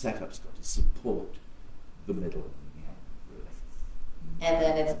 but the setup's got to support the middle and the end, really. And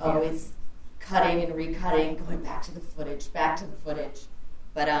then it's always cutting and recutting, going back to the footage.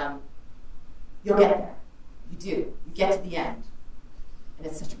 But you'll get there. You do. You get to the end. And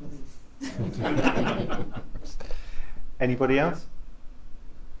it's such a relief. Anybody else?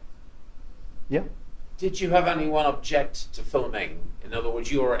 Yeah? Did you have anyone object to filming? In other words,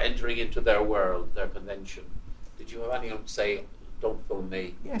 you were entering into their world, their convention. Did you have anyone say, don't film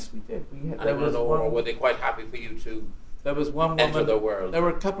me? Yes, we did. Or were they quite happy for you to There was one woman. Enter the world. There were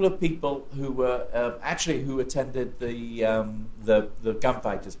a couple of people who were who attended the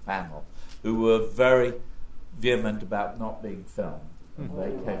Gunfighters panel, who were very vehement about not being filmed. And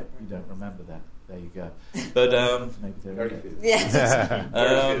they came, you don't remember that. There you go. But maybe they're very few. Yes.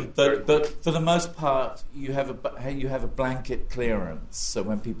 But for the most part, you have a blanket clearance. So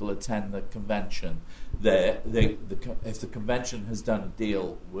when people attend the convention, if the convention has done a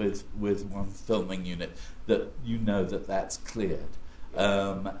deal with one filming unit, that you know that's cleared,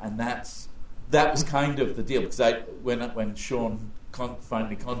 and that was kind of the deal. Because when Sean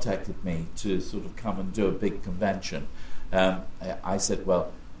finally contacted me to sort of come and do a big convention, I said,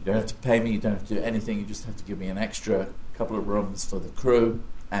 well, you don't have to pay me, you don't have to do anything, you just have to give me an extra couple of rooms for the crew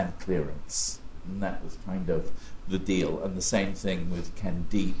and clearance. And that was kind of the deal. And the same thing with Ken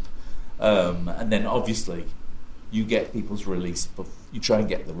Deeb. And then obviously you get people's release, you try and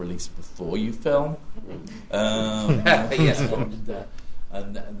get the release before you film. Yes.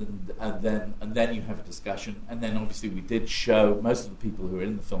 And then you have a discussion. And then obviously we did show, most of the people who are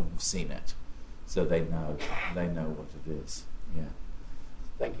in the film have seen it. So they know what it is. Yeah.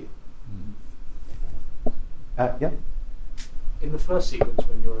 Thank you. Yeah. In the first sequence,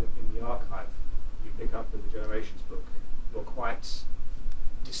 when you're in the archive, you pick up with the Generations book. You're quite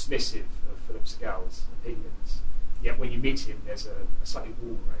dismissive of Philip Segal's opinions. yet when you meet him, there's a slightly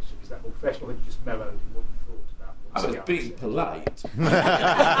warmer relationship. Is that more professional, or have you just mellowed in what you thought about? I was being polite.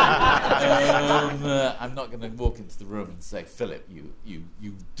 I'm not going to walk into the room and say, Philip, you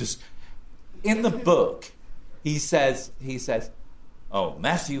just... In the book, he says, oh,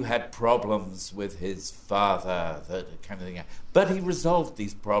 Matthew had problems with his father, that kind of thing. But he resolved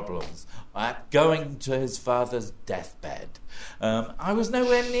these problems at going to his father's deathbed. I was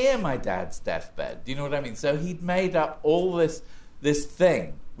nowhere near my dad's deathbed. Do you know what I mean? So he'd made up all this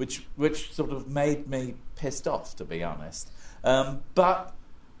thing, which sort of made me pissed off, to be honest. But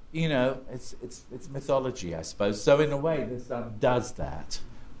you know, it's mythology, I suppose. So in a way, this does that.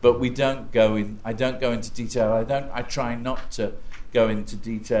 But we don't go in. I don't go into detail. I try not to go into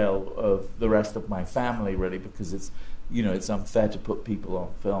detail of the rest of my family, really, because it's unfair to put people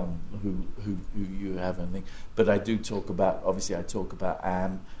on film who you have anything. But I do talk about. Obviously, I talk about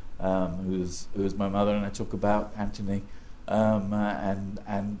Anne, who's my mother, and I talk about Anthony. And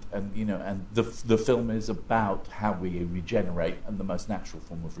the film is about how we regenerate, and the most natural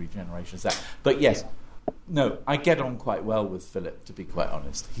form of regeneration is that. But yes, no, I get on quite well with Philip, to be quite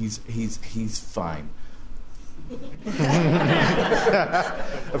honest. He's fine.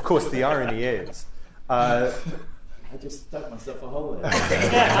 Of course, the irony is. I just stuck myself a hole in.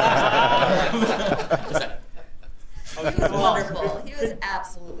 He was wonderful. He was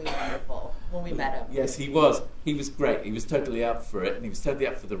absolutely wonderful when we met him. Yes, he was. He was great. He was totally up for it, and he was totally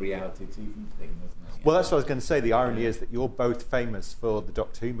up for the reality TV thing, wasn't he? Well, that's what I was going to say. The irony is that you're both famous for the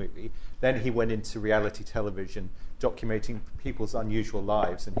Doctor Who movie. Then he went into reality television, documenting people's unusual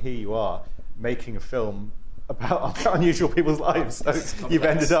lives, and here you are making a film about unusual people's lives. So you've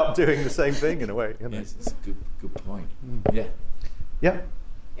ended up doing the same thing in a way. Yes, it's a good point. Yeah. Yeah.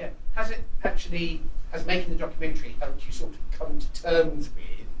 Has making the documentary helped you sort of come to terms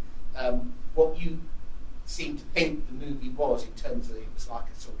with what you seem to think the movie was, in terms of it was like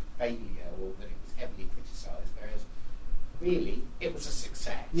a sort of failure, or that it was heavily criticised, whereas really it was a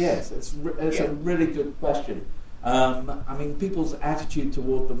success? Yes, it's a really good question. I mean, people's attitude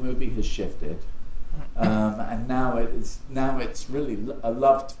toward the movie has shifted, and now it's really a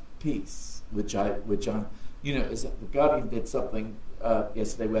loved piece, which I'm, is that the Guardian did something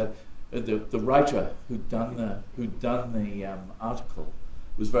yesterday where the writer who'd done the article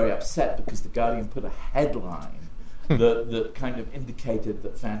was very upset because the Guardian put a headline that kind of indicated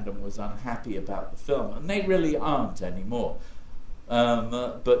that fandom was unhappy about the film, and they really aren't anymore.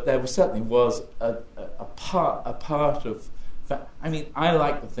 But there certainly was a part of. I mean, I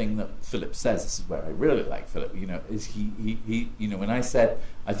like the thing that Philip says. This is where I really like Philip. Is he when I said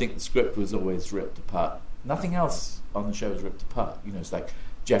I think the script was always ripped apart. Nothing else on the show was ripped apart. It's like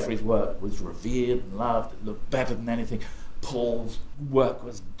Jeffrey's work was revered and loved. It looked better than anything. Paul's work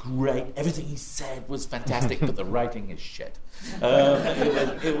was great. Everything he said was fantastic, but the writing is shit.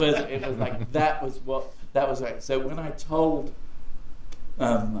 It was like that was right. So when I told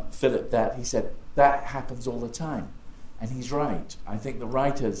Philip that, he said that happens all the time, and he's right. I think the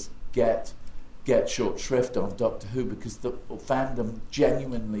writers get short shrift on Doctor Who because the fandom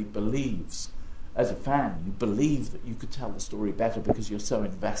genuinely believes. As a fan, you believe that you could tell the story better because you're so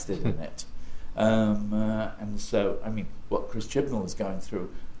invested in it. And so, I mean, what Chris Chibnall is going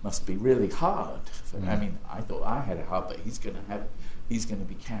through must be really hard. I mean, I thought I had it hard, but he's going to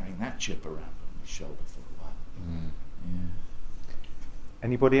be carrying that chip around on his shoulder for a while. Yeah.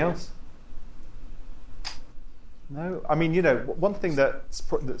 Anybody else? No? I mean, one thing that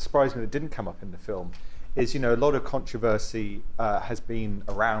surprised me that didn't come up in the film is, a lot of controversy has been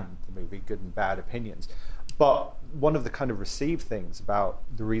around the movie, good and bad opinions. But one of the kind of received things about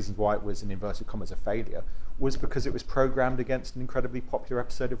the reasons why it was, in inverted commas, a failure was because it was programmed against an incredibly popular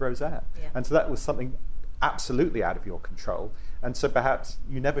episode of Roseanne. Yeah. And so that was something absolutely out of your control. And so perhaps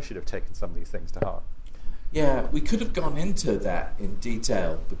you never should have taken some of these things to heart. Yeah, we could have gone into that in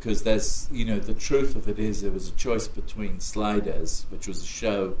detail because there's, the truth of it is there was a choice between Sliders, which was a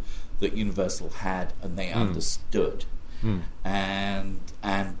show that Universal had and they understood, and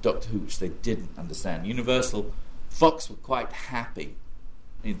Doctor Who, which they didn't understand. Fox were quite happy,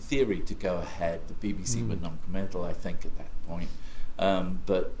 in theory, to go ahead. The BBC were non-committal, I think, at that point.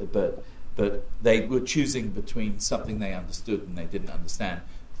 But they were choosing between something they understood and they didn't understand.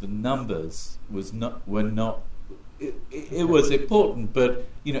 The numbers were not. It was important, but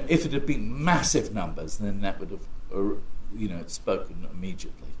if it had been massive numbers, then that would have spoken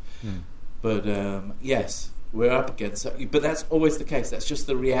immediately. But yes, we're up against it. But that's always the case. That's just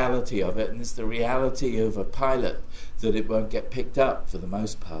the reality of it, and it's the reality of a pilot that it won't get picked up for the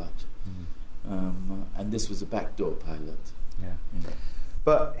most part. And this was a backdoor pilot. Yeah.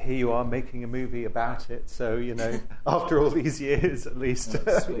 But here you are making a movie about it, so, you know, after all these years, at least,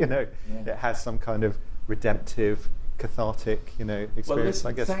 you know, it has some kind of redemptive, cathartic, you know, experience. Well, listen,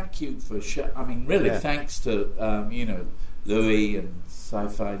 I guess. Thank you for thanks to, you know, Louis and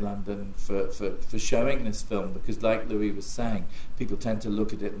Sci-Fi London for showing this film, because like Louis was saying, people tend to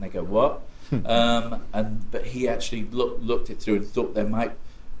look at it and they go, what? But he actually looked it through and thought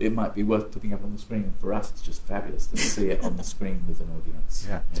it might be worth putting up on the screen. And for us, it's just fabulous to see it on the screen with an audience.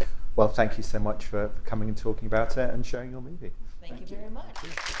 Yeah. Well, thank you so much for coming and talking about it and showing your movie. Thank you very much.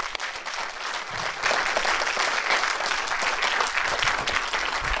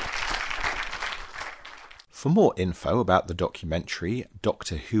 For more info about the documentary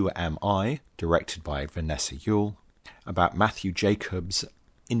Doctor Who Am I, directed by Vanessa Yule, about Matthew Jacobs'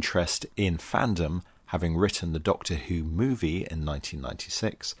 interest in fandom, having written the Doctor Who movie in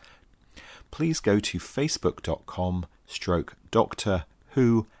 1996, please go to facebook.com/Doctor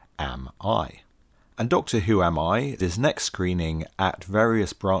Who Am I. And Doctor Who Am I is next screening at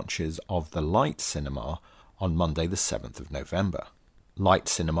various branches of the Light Cinema on Monday the 7th of November. Light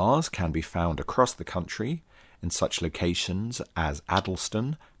cinemas can be found across the country in such locations as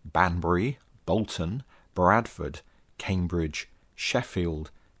Addleston, Banbury, Bolton, Bradford, Cambridge, Sheffield,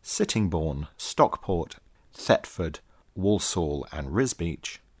 Sittingbourne, Stockport, Thetford, Walsall and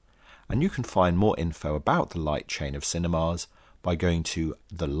Risbeach. And you can find more info about the Light chain of cinemas by going to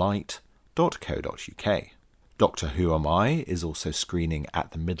thelight.co.uk. Doctor Who Am I is also screening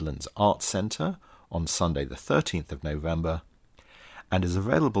at the Midlands Arts Centre on Sunday the 13th of November, and is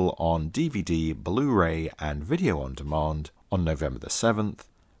available on DVD, Blu-ray and video on demand on November the 7th,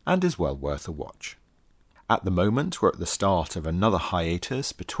 and is well worth a watch. At the moment, we're at the start of another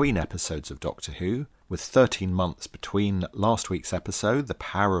hiatus between episodes of Doctor Who, with 13 months between last week's episode, The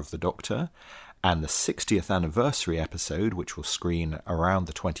Power of the Doctor, and the 60th anniversary episode, which will screen around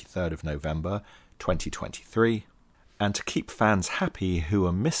the 23rd of November 2023. And to keep fans happy who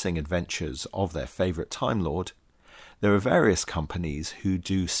are missing adventures of their favourite Time Lord, there are various companies who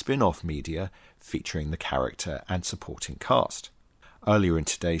do spin-off media featuring the character and supporting cast. Earlier in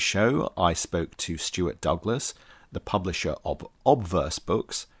today's show, I spoke to Stuart Douglas, the publisher of Obverse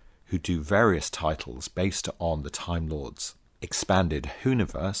Books, who do various titles based on the Time Lord's expanded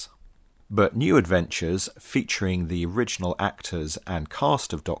Whoniverse. But new adventures featuring the original actors and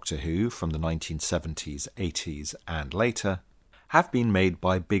cast of Doctor Who from the 1970s, 80s and later have been made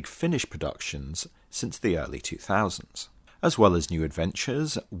by Big Finish Productions since the early 2000s, as well as new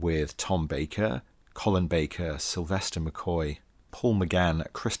adventures with Tom Baker, Colin Baker, Sylvester McCoy, Paul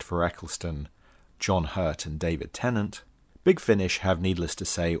McGann, Christopher Eccleston, John Hurt and David Tennant. Big Finish have, needless to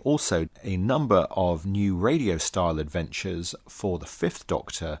say, also a number of new radio-style adventures for the Fifth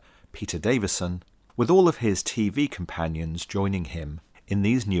Doctor, Peter Davison, with all of his TV companions joining him in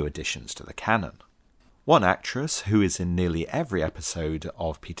these new additions to the canon. One actress who is in nearly every episode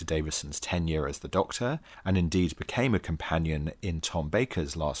of Peter Davison's tenure as the Doctor, and indeed became a companion in Tom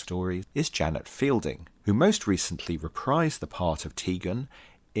Baker's last story, is Janet Fielding, who most recently reprised the part of Tegan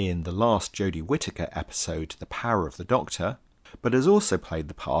in the last Jodie Whittaker episode, The Power of the Doctor, but has also played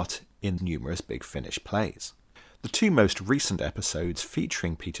the part in numerous Big Finish plays. The two most recent episodes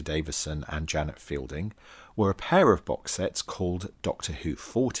featuring Peter Davison and Janet Fielding were a pair of box sets called Doctor Who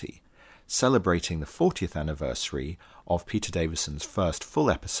 40, celebrating the 40th anniversary of Peter Davison's first full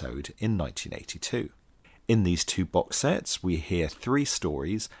episode in 1982. In these two box sets, we hear 3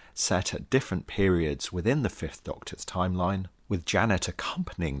 stories set at different periods within the Fifth Doctor's timeline, with Janet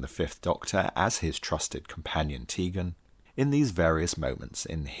accompanying the Fifth Doctor as his trusted companion Tegan in these various moments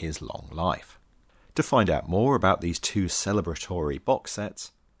in his long life. To find out more about these two celebratory box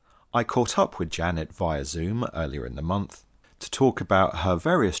sets, I caught up with Janet via Zoom earlier in the month to talk about her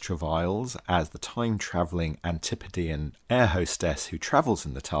various travails as the time-travelling Antipodean air hostess who travels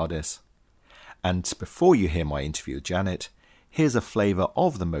in the TARDIS. And before you hear my interview with Janet, here's a flavour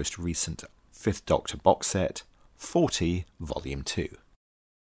of the most recent Fifth Doctor box set, 40, Volume 2.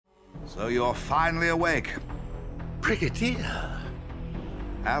 So you're finally awake. Brigadier.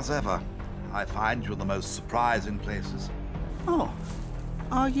 As ever, I find you in the most surprising places. Oh,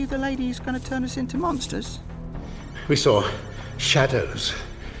 are you the lady who's going to turn us into monsters? We saw shadows.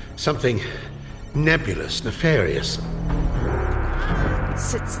 Something nebulous, nefarious.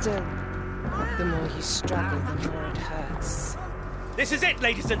 Sit still. The more you struggle, the more it hurts. This is it,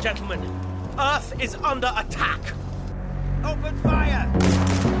 ladies and gentlemen. Earth is under attack. Open fire!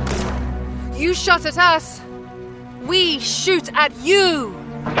 You shot at us. We shoot at you.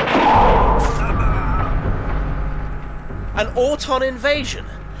 An Auton invasion.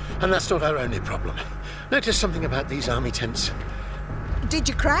 And that's not our only problem. Notice something about these army tents. Did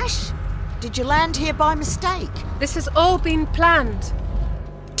you crash? Did you land here by mistake? This has all been planned.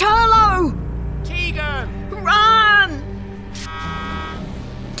 Turlo! Tegan! Run!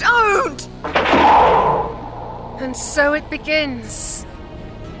 Don't! And so it begins.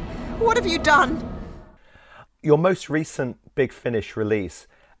 What have you done? Your most recent Big Finish release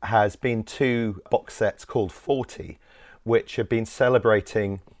has been 2 box sets called 40, which have been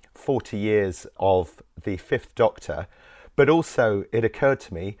celebrating 40 years of the Fifth Doctor, but also, it occurred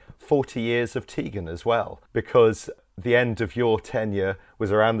to me, 40 years of Tegan as well, because the end of your tenure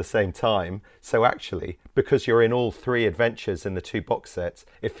was around the same time. So actually, because you're in all 3 adventures in the 2 box sets,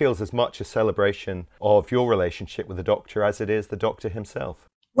 it feels as much a celebration of your relationship with the Doctor as it is the Doctor himself.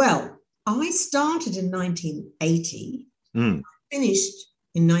 Well, I started in 1980, finished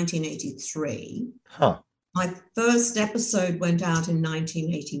in 1983. Huh. My first episode went out in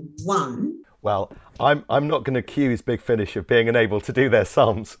 1981. Well, I'm not going to accuse Big Finish of being unable to do their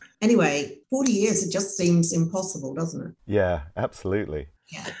sums. Anyway, 40 years, it just seems impossible, doesn't it? Yeah, absolutely.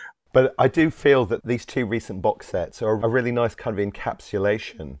 Yeah. But I do feel that these 2 recent box sets are a really nice kind of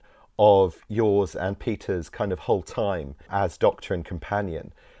encapsulation of yours and Peter's kind of whole time as Doctor and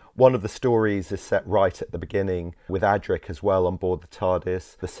companion. One of the stories is set right at the beginning with Adric as well on board the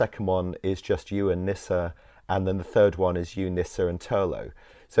TARDIS. The second one is just you and Nyssa, and then the third one is you, Nyssa and Turlo.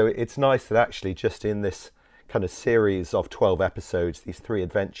 So it's nice that actually just in this kind of series of 12 episodes, these 3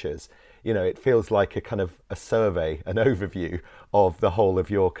 adventures, you know, it feels like a kind of a survey, an overview of the whole of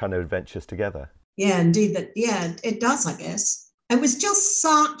your kind of adventures together. Yeah, indeed. It does, I guess. It was just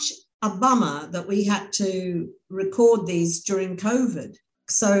such a bummer that we had to record these during COVID.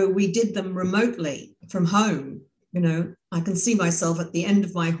 So we did them remotely from home. You know, I can see myself at the end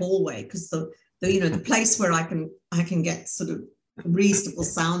of my hallway because the place where I can get sort of reasonable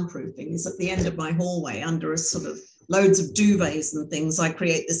soundproofing is at the end of my hallway under a sort of loads of duvets and things. I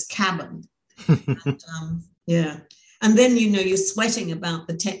create this cabin. And then, you know, you're sweating about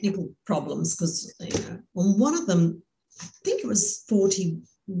the technical problems because, you know, on one of them, I think it was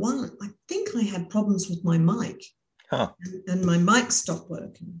 41, I think I had problems with my mic. And my mic stopped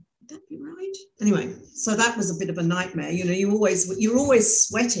working. Would that be right? Anyway, so that was a bit of a nightmare. You know, you're always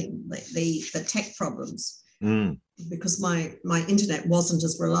sweating the tech problems because my internet wasn't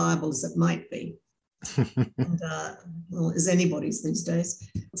as reliable as it might be, and as anybody's these days.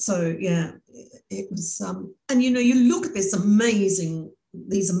 So yeah, it was. And you know, you look at these amazing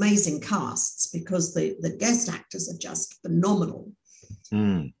casts because the guest actors are just phenomenal.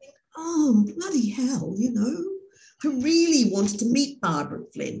 Oh bloody hell! You know. I really wanted to meet Barbara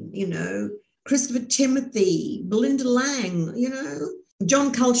Flynn, you know, Christopher Timothy, Belinda Lang, you know.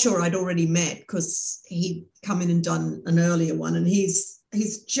 John Culshaw I'd already met because he'd come in and done an earlier one, and he's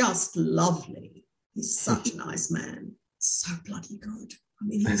just lovely. He's such a nice man. So bloody good. I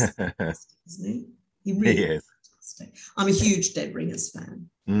mean, he's fantastic, isn't he? He really is. Fantastic. I'm a huge Dead Ringers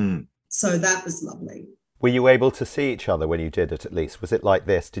fan. So that was lovely. Were you able to see each other when you did it, at least? Was it like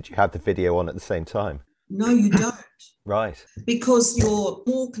this? Did you have the video on at the same time? No, you don't. Right. Because you're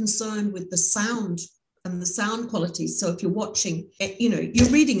more concerned with the sound and the sound quality. So if you're watching, you know, you're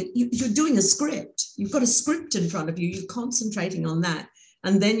reading, you're doing a script. You've got a script in front of you. You're concentrating on that.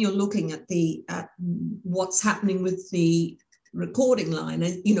 And then you're looking at what's happening with the recording line.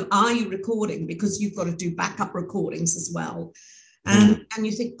 And, you know, are you recording? Because you've got to do backup recordings as well. And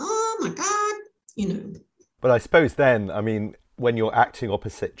you think, oh, my God, you know. But I suppose then, I mean, when you're acting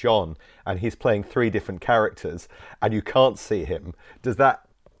opposite John and he's playing 3 different characters and you can't see him, does that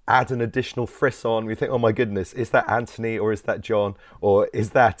add an additional frisson? You think, oh my goodness, is that Anthony or is that John? Or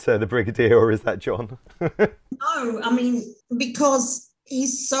is that the Brigadier or is that John? No, I mean, because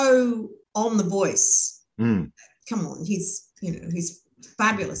he's so on the voice. Come on, he's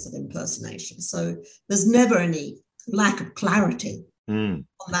fabulous at impersonation. So there's never any lack of clarity on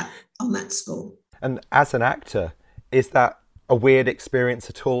that score. And as an actor, is that a weird experience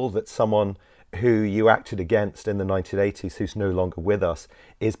at all that someone who you acted against in the 1980s, who's no longer with us,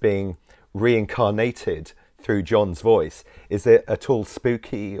 is being reincarnated through John's voice? Is it at all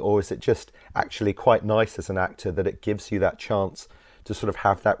spooky, or is it just actually quite nice as an actor that it gives you that chance to sort of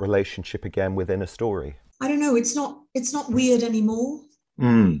have that relationship again within a story? I don't know. It's not weird anymore.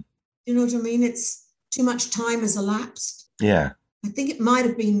 You know what I mean? It's too much time has elapsed. Yeah. I think it might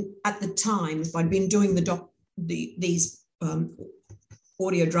have been at the time, if I'd been doing these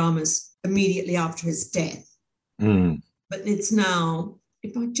audio dramas immediately after his death. But it's now,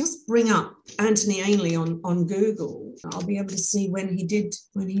 if I just bring up Anthony Ainley on Google, I'll be able to see when he did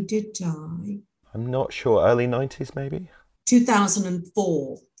die. I'm not sure. Early 90s, maybe?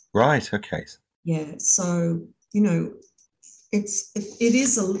 2004. Right, okay. Yeah, so, you know, it's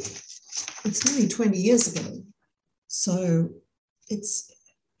nearly 20 years ago. So it's,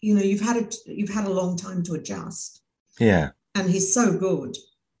 you've had a long time to adjust. Yeah. And he's so good.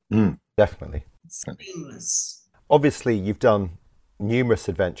 Definitely. It's seamless. Obviously, you've done numerous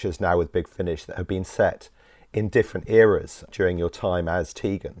adventures now with Big Finish that have been set in different eras during your time as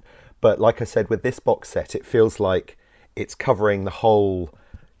Tegan. But like I said, with this box set, it feels like it's covering the whole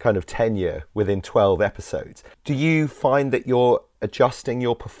kind of tenure within 12 episodes. Do you find that you're adjusting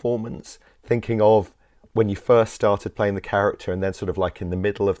your performance, thinking of when you first started playing the character and then sort of like in the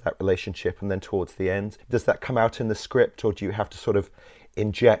middle of that relationship and then towards the end? Does that come out in the script, or do you have to sort of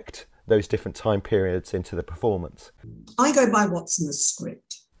inject those different time periods into the performance? I go by what's in the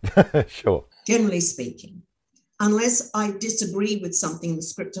script. Sure. Generally speaking. Unless I disagree with something in the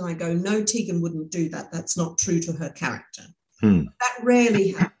script and I go, no, Tegan wouldn't do that. That's not true to her character. That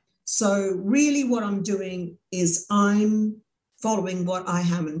rarely happens. So really what I'm doing is I'm following what I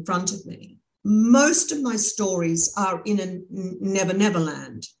have in front of me. Most of my stories are in a Never Never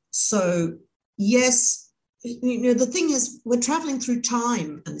Land. So yes, the thing is we're traveling through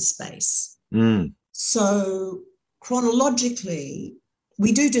time and space. So chronologically,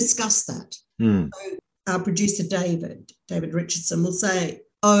 we do discuss that. So our producer, David Richardson, will say,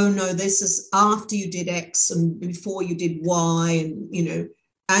 oh, no, this is after you did X and before you did Y, and,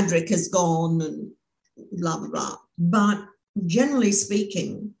 Adric has gone and blah, blah, blah. But generally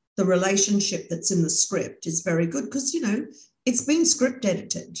speaking, the relationship that's in the script is very good because, it's been script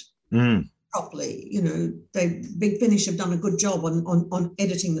edited properly. Big Finish have done a good job on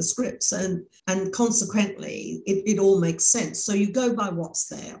editing the scripts, and consequently, it all makes sense. So you go by what's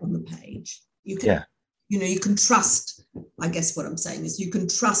there on the page. You can, you can trust, I guess what I'm saying is you can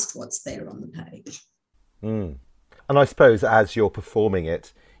trust what's there on the page. And I suppose as you're performing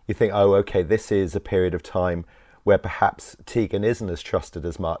it, you think, oh, okay, this is a period of time where perhaps Tegan isn't as trusted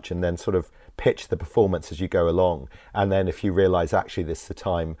as much, and then sort of pitch the performance as you go along. And then if you realise actually this is the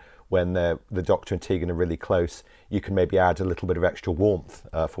time when the Doctor and Tegan are really close, you can maybe add a little bit of extra warmth,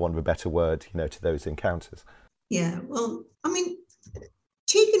 for want of a better word, to those encounters. Yeah, well, I mean,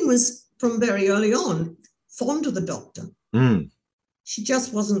 Tegan was from very early on fond of the Doctor. She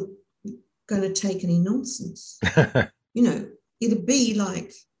just wasn't going to take any nonsense. It'd be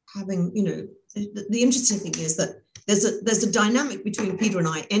like having, the interesting thing is that there's a dynamic between Peter and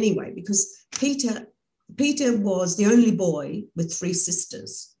I anyway, because Peter was the only boy with 3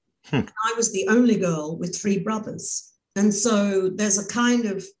 sisters. And I was the only girl with 3 brothers. And so there's that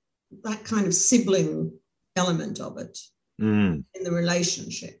kind of sibling element of it in the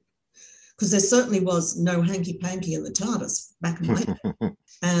relationship. Because there certainly was no hanky-panky in the TARDIS back in my day.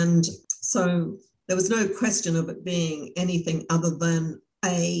 And so there was no question of it being anything other than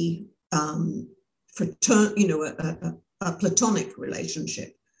a platonic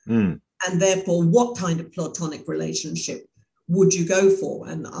relationship. And therefore, what kind of platonic relationship would you go for?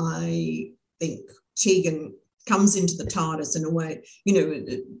 And I think Tegan comes into the TARDIS in a way,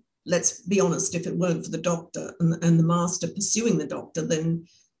 let's be honest, if it weren't for the Doctor and the Master pursuing the Doctor, then,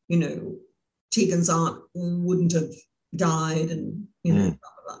 Tegan's aunt wouldn't have died and, blah, blah,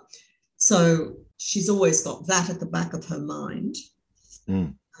 blah. So she's always got that at the back of her mind.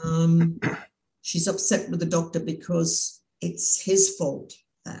 She's upset with the Doctor because it's his fault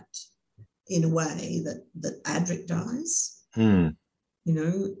that, in a way, that Adric dies. You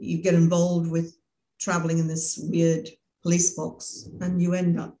get involved with traveling in this weird police box and you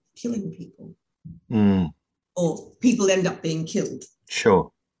end up killing people. Or people end up being killed. Sure.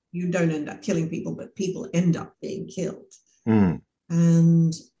 You don't end up killing people, but people end up being killed.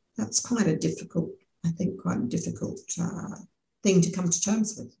 And that's quite a difficult thing to come to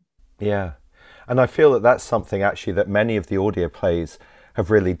terms with. Yeah. And I feel that that's something actually that many of the audio plays have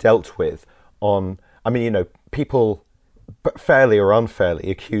really dealt with people fairly or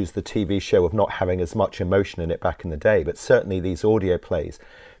unfairly accuse the TV show of not having as much emotion in it back in the day, but certainly these audio plays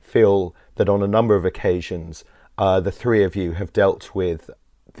feel that on a number of occasions, the 3 of you have dealt with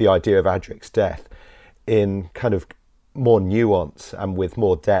the idea of Adric's death in kind of more nuance and with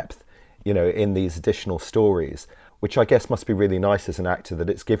more depth, in these additional stories, which I guess must be really nice as an actor, that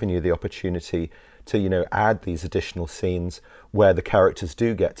it's given you the opportunity to, add these additional scenes where the characters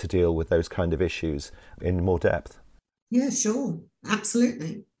do get to deal with those kind of issues in more depth. Yeah, sure.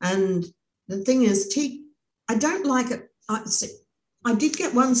 Absolutely. And the thing is, I don't like it. I did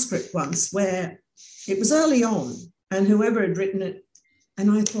get one script once where it was early on and whoever had written it, and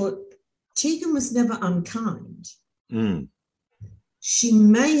I thought, Tegan was never unkind. She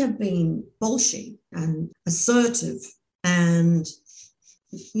may have been bolshy and assertive and,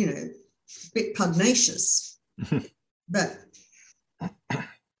 a bit pugnacious, but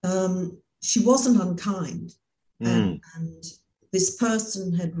she wasn't unkind. And this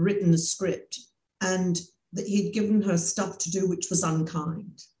person had written a script and that he'd given her stuff to do which was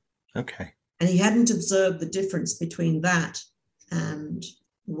unkind. Okay. And he hadn't observed the difference between that and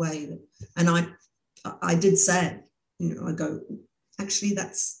the way that, and I did say, I go, actually,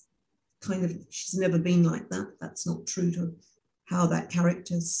 that's kind of, she's never been like that. That's not true to how that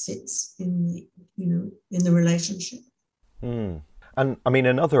character sits in the, in the relationship. And I mean,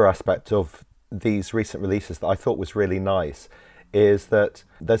 another aspect of these recent releases that I thought was really nice is that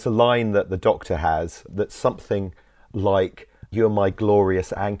there's a line that the Doctor has that's something like, "You're my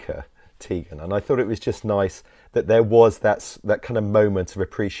glorious anchor, Tegan." And I thought it was just nice that there was that kind of moment of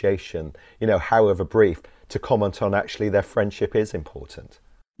appreciation, however brief, to comment on actually their friendship is important.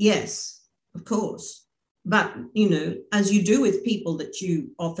 Yes, of course. But, as you do with people that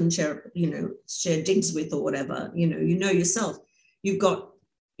you often share digs with or whatever, you know yourself, you've got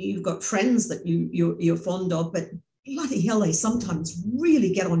friends that you're fond of, but bloody hell, they sometimes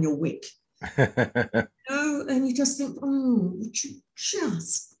really get on your wick. And you just think, would you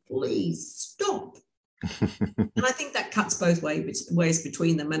just please stop? And I think that cuts both ways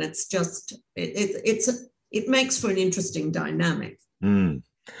between them, and it's just it makes for an interesting dynamic. And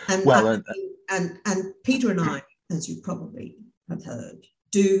Peter and I, as you probably have heard,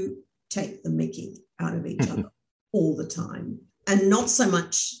 do take the mickey out of each other all the time, and not so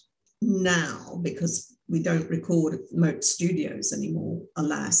much now because we don't record at Moat Studios anymore,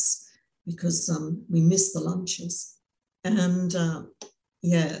 alas, because we miss the lunches. And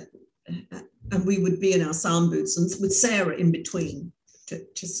and we would be in our sound booths and with Sarah in between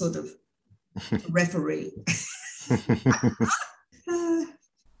to sort of referee.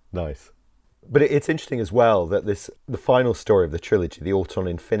 Nice. But it's interesting as well that the final story of the trilogy, The Autumn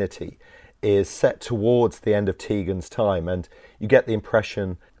Infinity, is set towards the end of Tegan's time, and you get the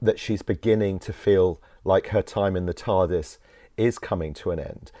impression that she's beginning to feel like her time in the TARDIS is coming to an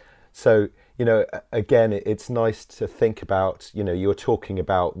end. So, again, it's nice to think about, you were talking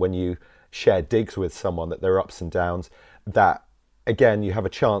about when you share digs with someone that there are ups and downs, that, again, you have a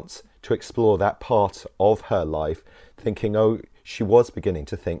chance to explore that part of her life, thinking, she was beginning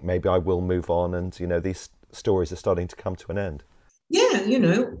to think, maybe I will move on, and, these stories are starting to come to an end.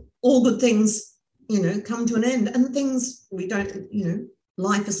 Yeah, all good things, come to an end. And things we don't,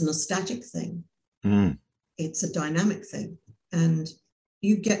 life isn't a static thing. It's a dynamic thing. And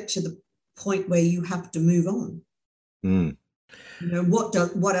you get to the point where you have to move on.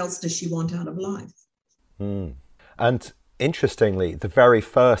 What else does she want out of life? And interestingly, the very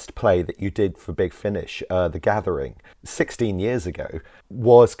first play that you did for Big Finish, The Gathering, 16 years ago,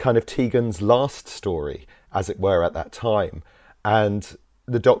 was kind of Tegan's last story, as it were, at that time. And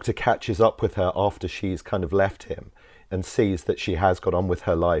the Doctor catches up with her after she's kind of left him and sees that she has got on with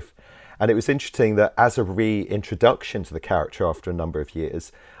her life. And it was interesting that as a reintroduction to the character after a number of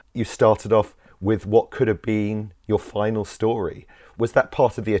years, you started off with what could have been your final story. Was that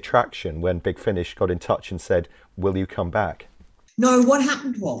part of the attraction when Big Finish got in touch and said, will you come back? No, what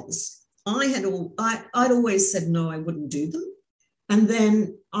happened was I'd always said no, I wouldn't do them. And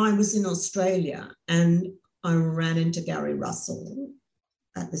then I was in Australia and I ran into Gary Russell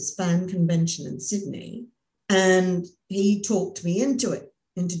at this fan convention in Sydney, and he talked me into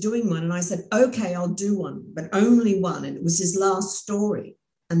doing one. And I said, okay, I'll do one, but only one. And it was his last story.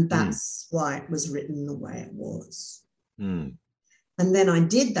 And that's why it was written the way it was. And then I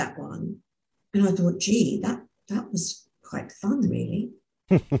did that one, and I thought, gee, that was quite fun, really.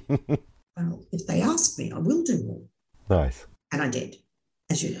 Well, if they ask me, I will do more. Nice. And I did,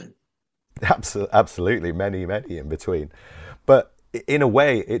 as you know. Absolutely, many in between. But in a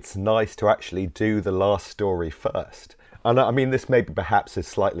way, it's nice to actually do the last story first. And I mean, this maybe perhaps is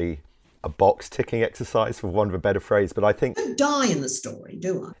slightly a box-ticking exercise, for want of a better phrase, but I think... I don't die in the story,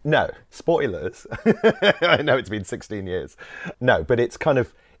 do I? No. Spoilers. I know it's been 16 years. No, but it's kind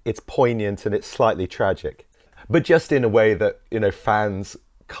of, it's poignant and it's slightly tragic. But just in a way that, fans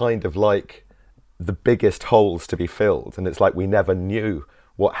kind of like the biggest holes to be filled. And it's like we never knew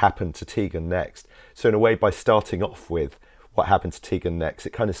what happened to Tegan next. So in a way, by starting off with what happened to Tegan next,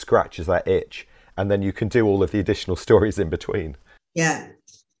 it kind of scratches that itch. And then you can do all of the additional stories in between. Yeah.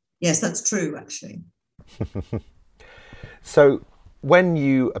 Yes, that's true, actually. So when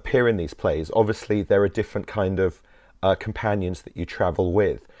you appear in these plays, obviously there are different kind of companions that you travel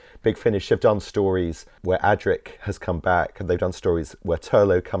with. Big Finish have done stories where Adric has come back, and they've done stories where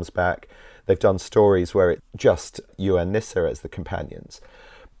Turlough comes back. They've done stories where it's just you and Nyssa as the companions.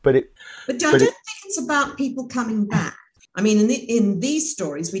 But I don't think it's about people coming back. I mean, in these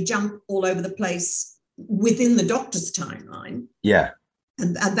stories, we jump all over the place within the Doctor's timeline. Yeah.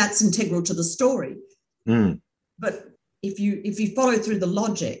 and that's integral to the story. But if you follow through the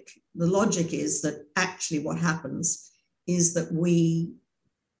logic is that actually what happens is that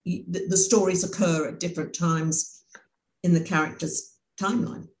the stories occur at different times in the character's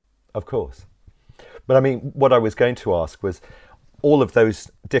timeline. Of course. But I mean, what I was going to ask was, all of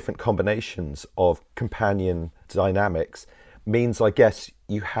those different combinations of companion dynamics means, I guess,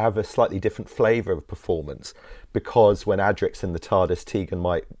 you have a slightly different flavour of performance, because when Adric's in the TARDIS, Tegan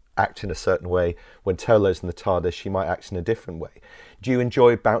might act in a certain way. When Tolo's in the TARDIS, she might act in a different way. Do you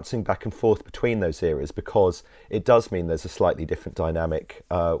enjoy bouncing back and forth between those eras, because it does mean there's a slightly different dynamic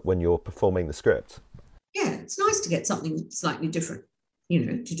when you're performing the script? Yeah, it's nice to get something slightly different,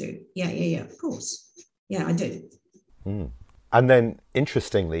 to do. Yeah, of course. Yeah, I do. And then,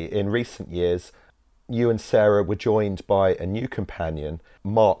 interestingly, in recent years, you and Sarah were joined by a new companion,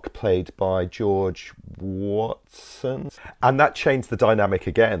 Mark, played by George Watson. And that changed the dynamic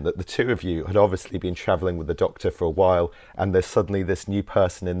again, that the two of you had obviously been travelling with the Doctor for a while, and there's suddenly this new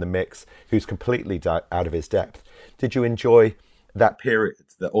person in the mix who's completely out of his depth. Did you enjoy that period,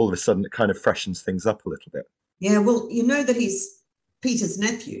 that all of a sudden it kind of freshens things up a little bit? Yeah, well, you know that he's Peter's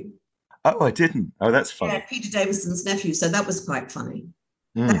nephew. Oh, I didn't. Oh, that's funny. Yeah, Peter Davison's nephew, so that was quite funny.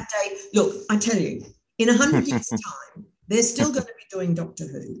 That day, look, I tell you, in 100 years' time, they're still going to be doing Doctor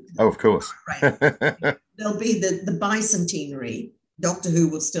Who. Oh, of course. Right. There'll be the bicentenary. Doctor Who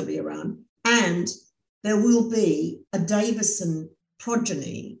will still be around. And there will be a Davison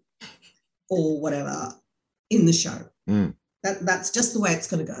progeny or whatever in the show. That's just the way it's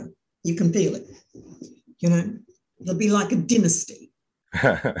going to go. You can feel it. There'll be like a dynasty.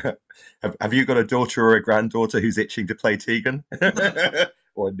 Have you got a daughter or a granddaughter who's itching to play Tegan?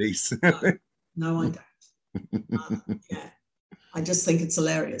 Or a niece? No, I don't. Yeah, I just think it's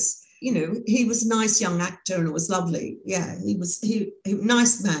hilarious. He was a nice young actor and it was lovely. Yeah, he was a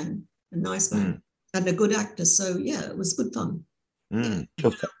nice man, and a good actor. So yeah, it was good fun. He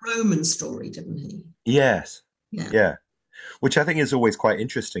had a Roman story, didn't he? Yes. Yeah. Which I think is always quite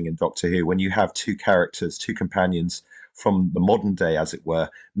interesting in Doctor Who, when you have two characters, two companions from the modern day, as it were,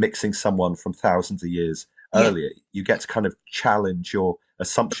 mixing someone from thousands of years earlier. You get to kind of challenge your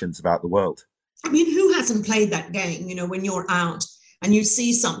assumptions about the world. I mean, who hasn't played that game, when you're out and you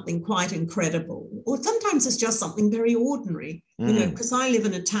see something quite incredible, or sometimes it's just something very ordinary, because I live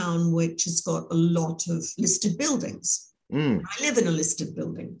in a town which has got a lot of listed buildings. I live in a listed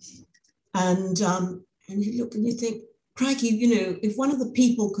building. And you look and you think, crikey, if one of the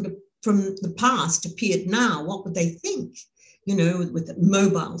people could have from the past appeared now, what would they think? With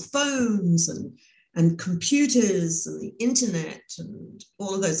mobile phones and computers and the internet and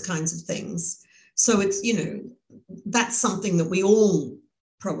all of those kinds of things. So it's, that's something that we all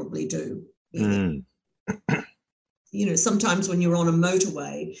probably do. Sometimes when you're on a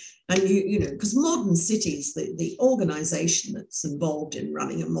motorway and because modern cities, the organization that's involved in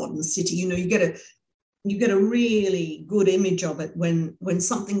running a modern city, you get a really good image of it when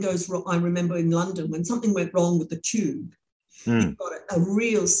something goes wrong. I remember in London, when something went wrong with the tube, you've got a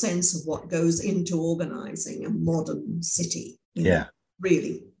real sense of what goes into organising a modern city.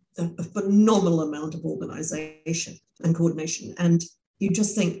 Really, a phenomenal amount of organisation and coordination. And you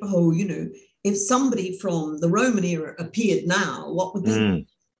just think, if somebody from the Roman era appeared now, what would they?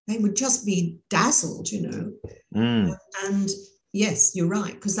 They would just be dazzled, And yes, you're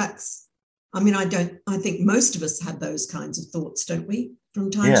right, because that's. I mean, I think most of us have those kinds of thoughts, don't we? From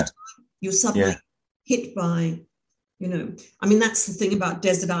time to time, you're suddenly hit by, I mean, that's the thing about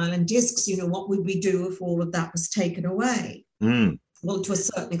Desert Island Discs, what would we do if all of that was taken away? Well, to a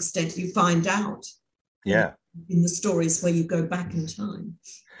certain extent, you find out in the stories where you go back in time.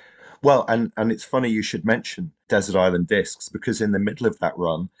 Well, and it's funny you should mention Desert Island Discs, because in the middle of that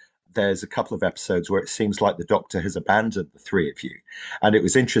run, there's a couple of episodes where it seems like the Doctor has abandoned the three of you. And it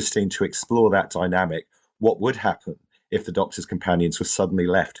was interesting to explore that dynamic. What would happen if the Doctor's companions were suddenly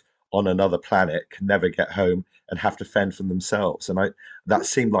left on another planet, can never get home and have to fend for themselves? And that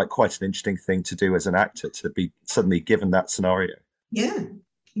seemed like quite an interesting thing to do as an actor, to be suddenly given that scenario. Yeah,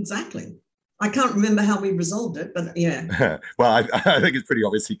 exactly. I can't remember how we resolved it, but yeah. Well, I think it's pretty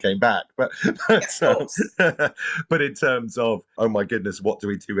obvious he came back. But in terms of, oh my goodness, what do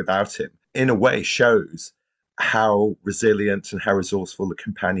we do without him? In a way, shows how resilient and how resourceful the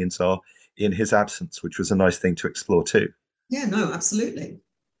companions are in his absence, which was a nice thing to explore too. Yeah, no, absolutely.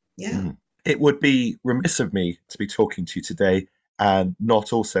 Yeah. It would be remiss of me to be talking to you today and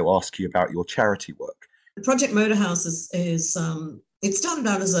not also ask you about your charity work. Project Motorhouse is it started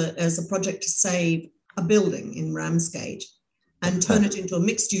out as a project to save a building in Ramsgate and turn it into a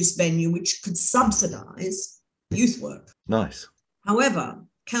mixed-use venue which could subsidise youth work. Nice. However,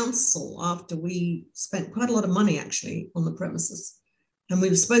 council, after we spent quite a lot of money actually on the premises, and we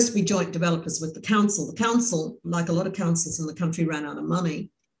were supposed to be joint developers with the council, like a lot of councils in the country, ran out of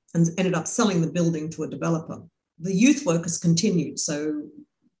money and ended up selling the building to a developer. The youth work has continued. So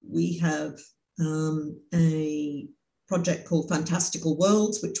we have a project called Fantastical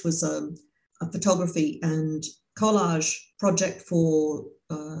Worlds, which was a photography and collage project for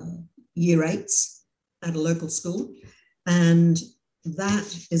year 8s at a local school. And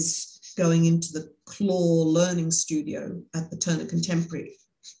that is going into the Claw Learning Studio at the Turner Contemporary.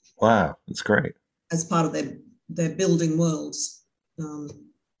 Wow, that's great. As part of their Building Worlds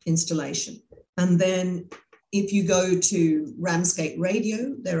installation. And then if you go to Ramsgate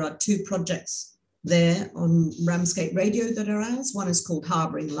Radio, there are 2 projects there on Ramsgate Radio that are ours. One is called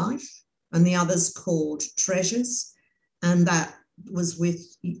Harbouring Life, and the other's called Treasures. And that was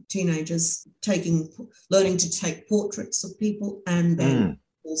with teenagers learning to take portraits of people and then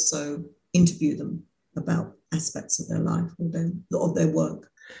also interview them about aspects of their life or their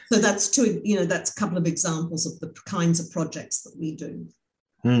work. So that's that's a couple of examples of the kinds of projects that we do.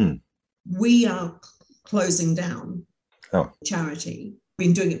 We are closing down charity.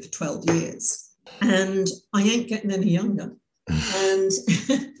 Been doing it for 12 years, and I ain't getting any younger. And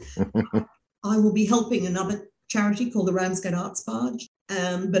I will be helping another charity called the Ramsgate Arts Barge,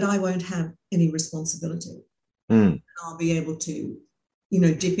 but I won't have any responsibility. I'll be able to,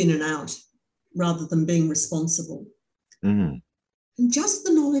 dip in and out rather than being responsible. And just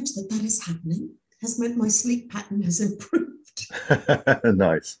the knowledge that that is happening has meant my sleep pattern has improved.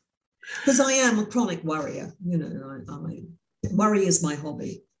 Nice. Because I am a chronic worrier. Worry is my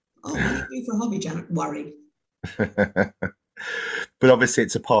hobby. Oh, what do you do for a hobby, Janet? Worry. But obviously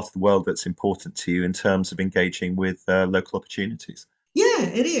it's a part of the world that's important to you in terms of engaging with local opportunities. Yeah,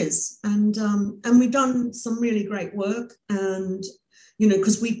 it is. And we've done some really great work. And,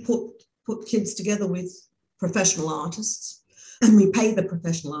 because we put kids together with professional artists and we pay the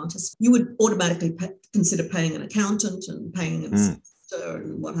professional artists, you would automatically consider paying an accountant and paying a solicitor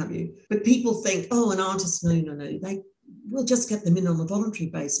and what have you. But people think, an artist, no. We'll just get them in on a voluntary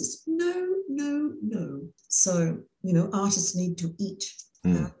basis. No. So, artists need to eat.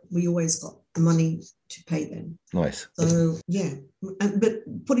 We always got the money to pay them. Nice. So, yeah.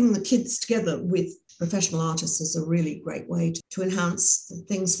 But putting the kids together with professional artists is a really great way to enhance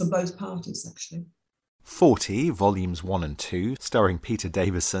things for both parties, actually. 40, Volumes 1 and 2, starring Peter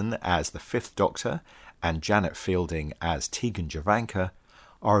Davison as the Fifth Doctor and Janet Fielding as Tegan Jovanka,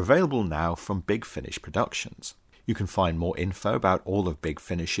 are available now from Big Finish Productions. You can find more info about all of Big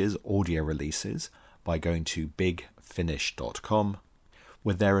Finish's audio releases by going to bigfinish.com,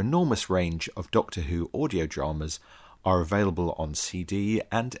 where their enormous range of Doctor Who audio dramas are available on CD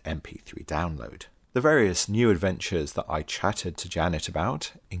and MP3 download. The various new adventures that I chatted to Janet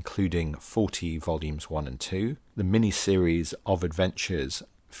about, including 40 Volumes 1 and 2, the mini-series of adventures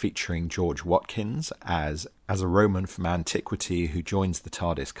featuring George Watkins as a Roman from antiquity who joins the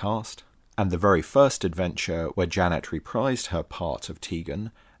TARDIS cast, and the very first adventure where Janet reprised her part of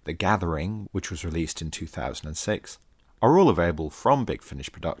Tegan, The Gathering, which was released in 2006, are all available from Big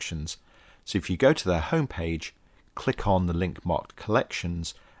Finish Productions. So if you go to their homepage, click on the link marked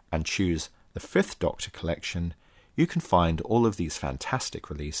Collections and choose the Fifth Doctor Collection, you can find all of these fantastic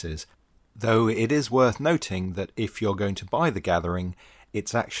releases, though it is worth noting that if you're going to buy The Gathering,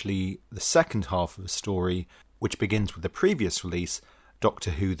 it's actually the second half of the story, which begins with the previous release,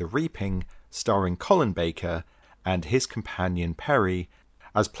 Doctor Who The Reaping, starring Colin Baker and his companion Perry,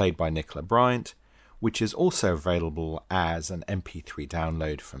 as played by Nicola Bryant, which is also available as an MP3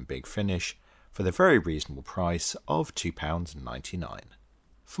 download from Big Finish for the very reasonable price of £2.99.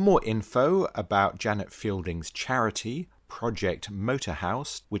 For more info about Janet Fielding's charity, Project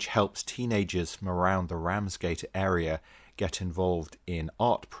Motorhouse, which helps teenagers from around the Ramsgate area get involved in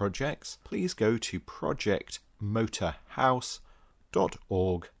art projects, please go to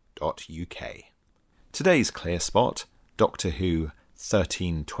projectmotorhouse.org.uk. Today's Clear Spot, Doctor Who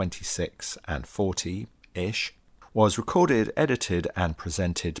 13, 26 and 40-ish, was recorded, edited and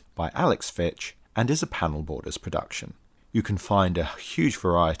presented by Alex Fitch and is a Panel Borders production. You can find a huge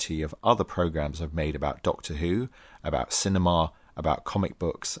variety of other programmes I've made about Doctor Who, about cinema, about comic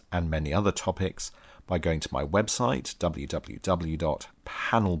books and many other topics by going to my website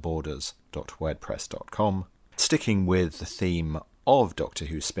www.panelborders.wordpress.com. Sticking with the theme of Doctor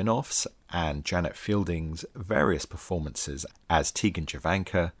Who spin-offs and Janet Fielding's various performances as Tegan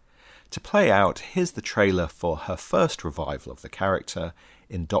Jovanka, to play out, here's the trailer for her first revival of the character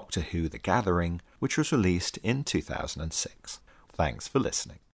in Doctor Who The Gathering, which was released in 2006. Thanks for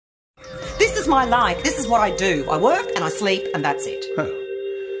listening. This is my life. This is what I do. I work and I sleep and that's it. Oh.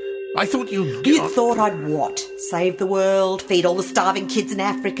 I thought you'd... You thought I'd what? Save the world, feed all the starving kids in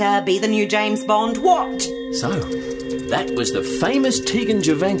Africa, be the new James Bond? What? So, that was the famous Tegan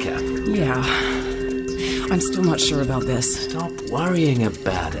Javenka. Yeah. I'm still not sure about this. Stop worrying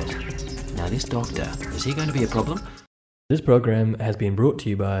about it. Now, this doctor, is he going to be a problem? This program has been brought to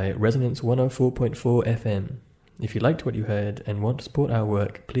you by Resonance 104.4 FM. If you liked what you heard and want to support our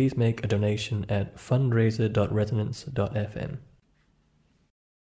work, please make a donation at fundraiser.resonance.fm.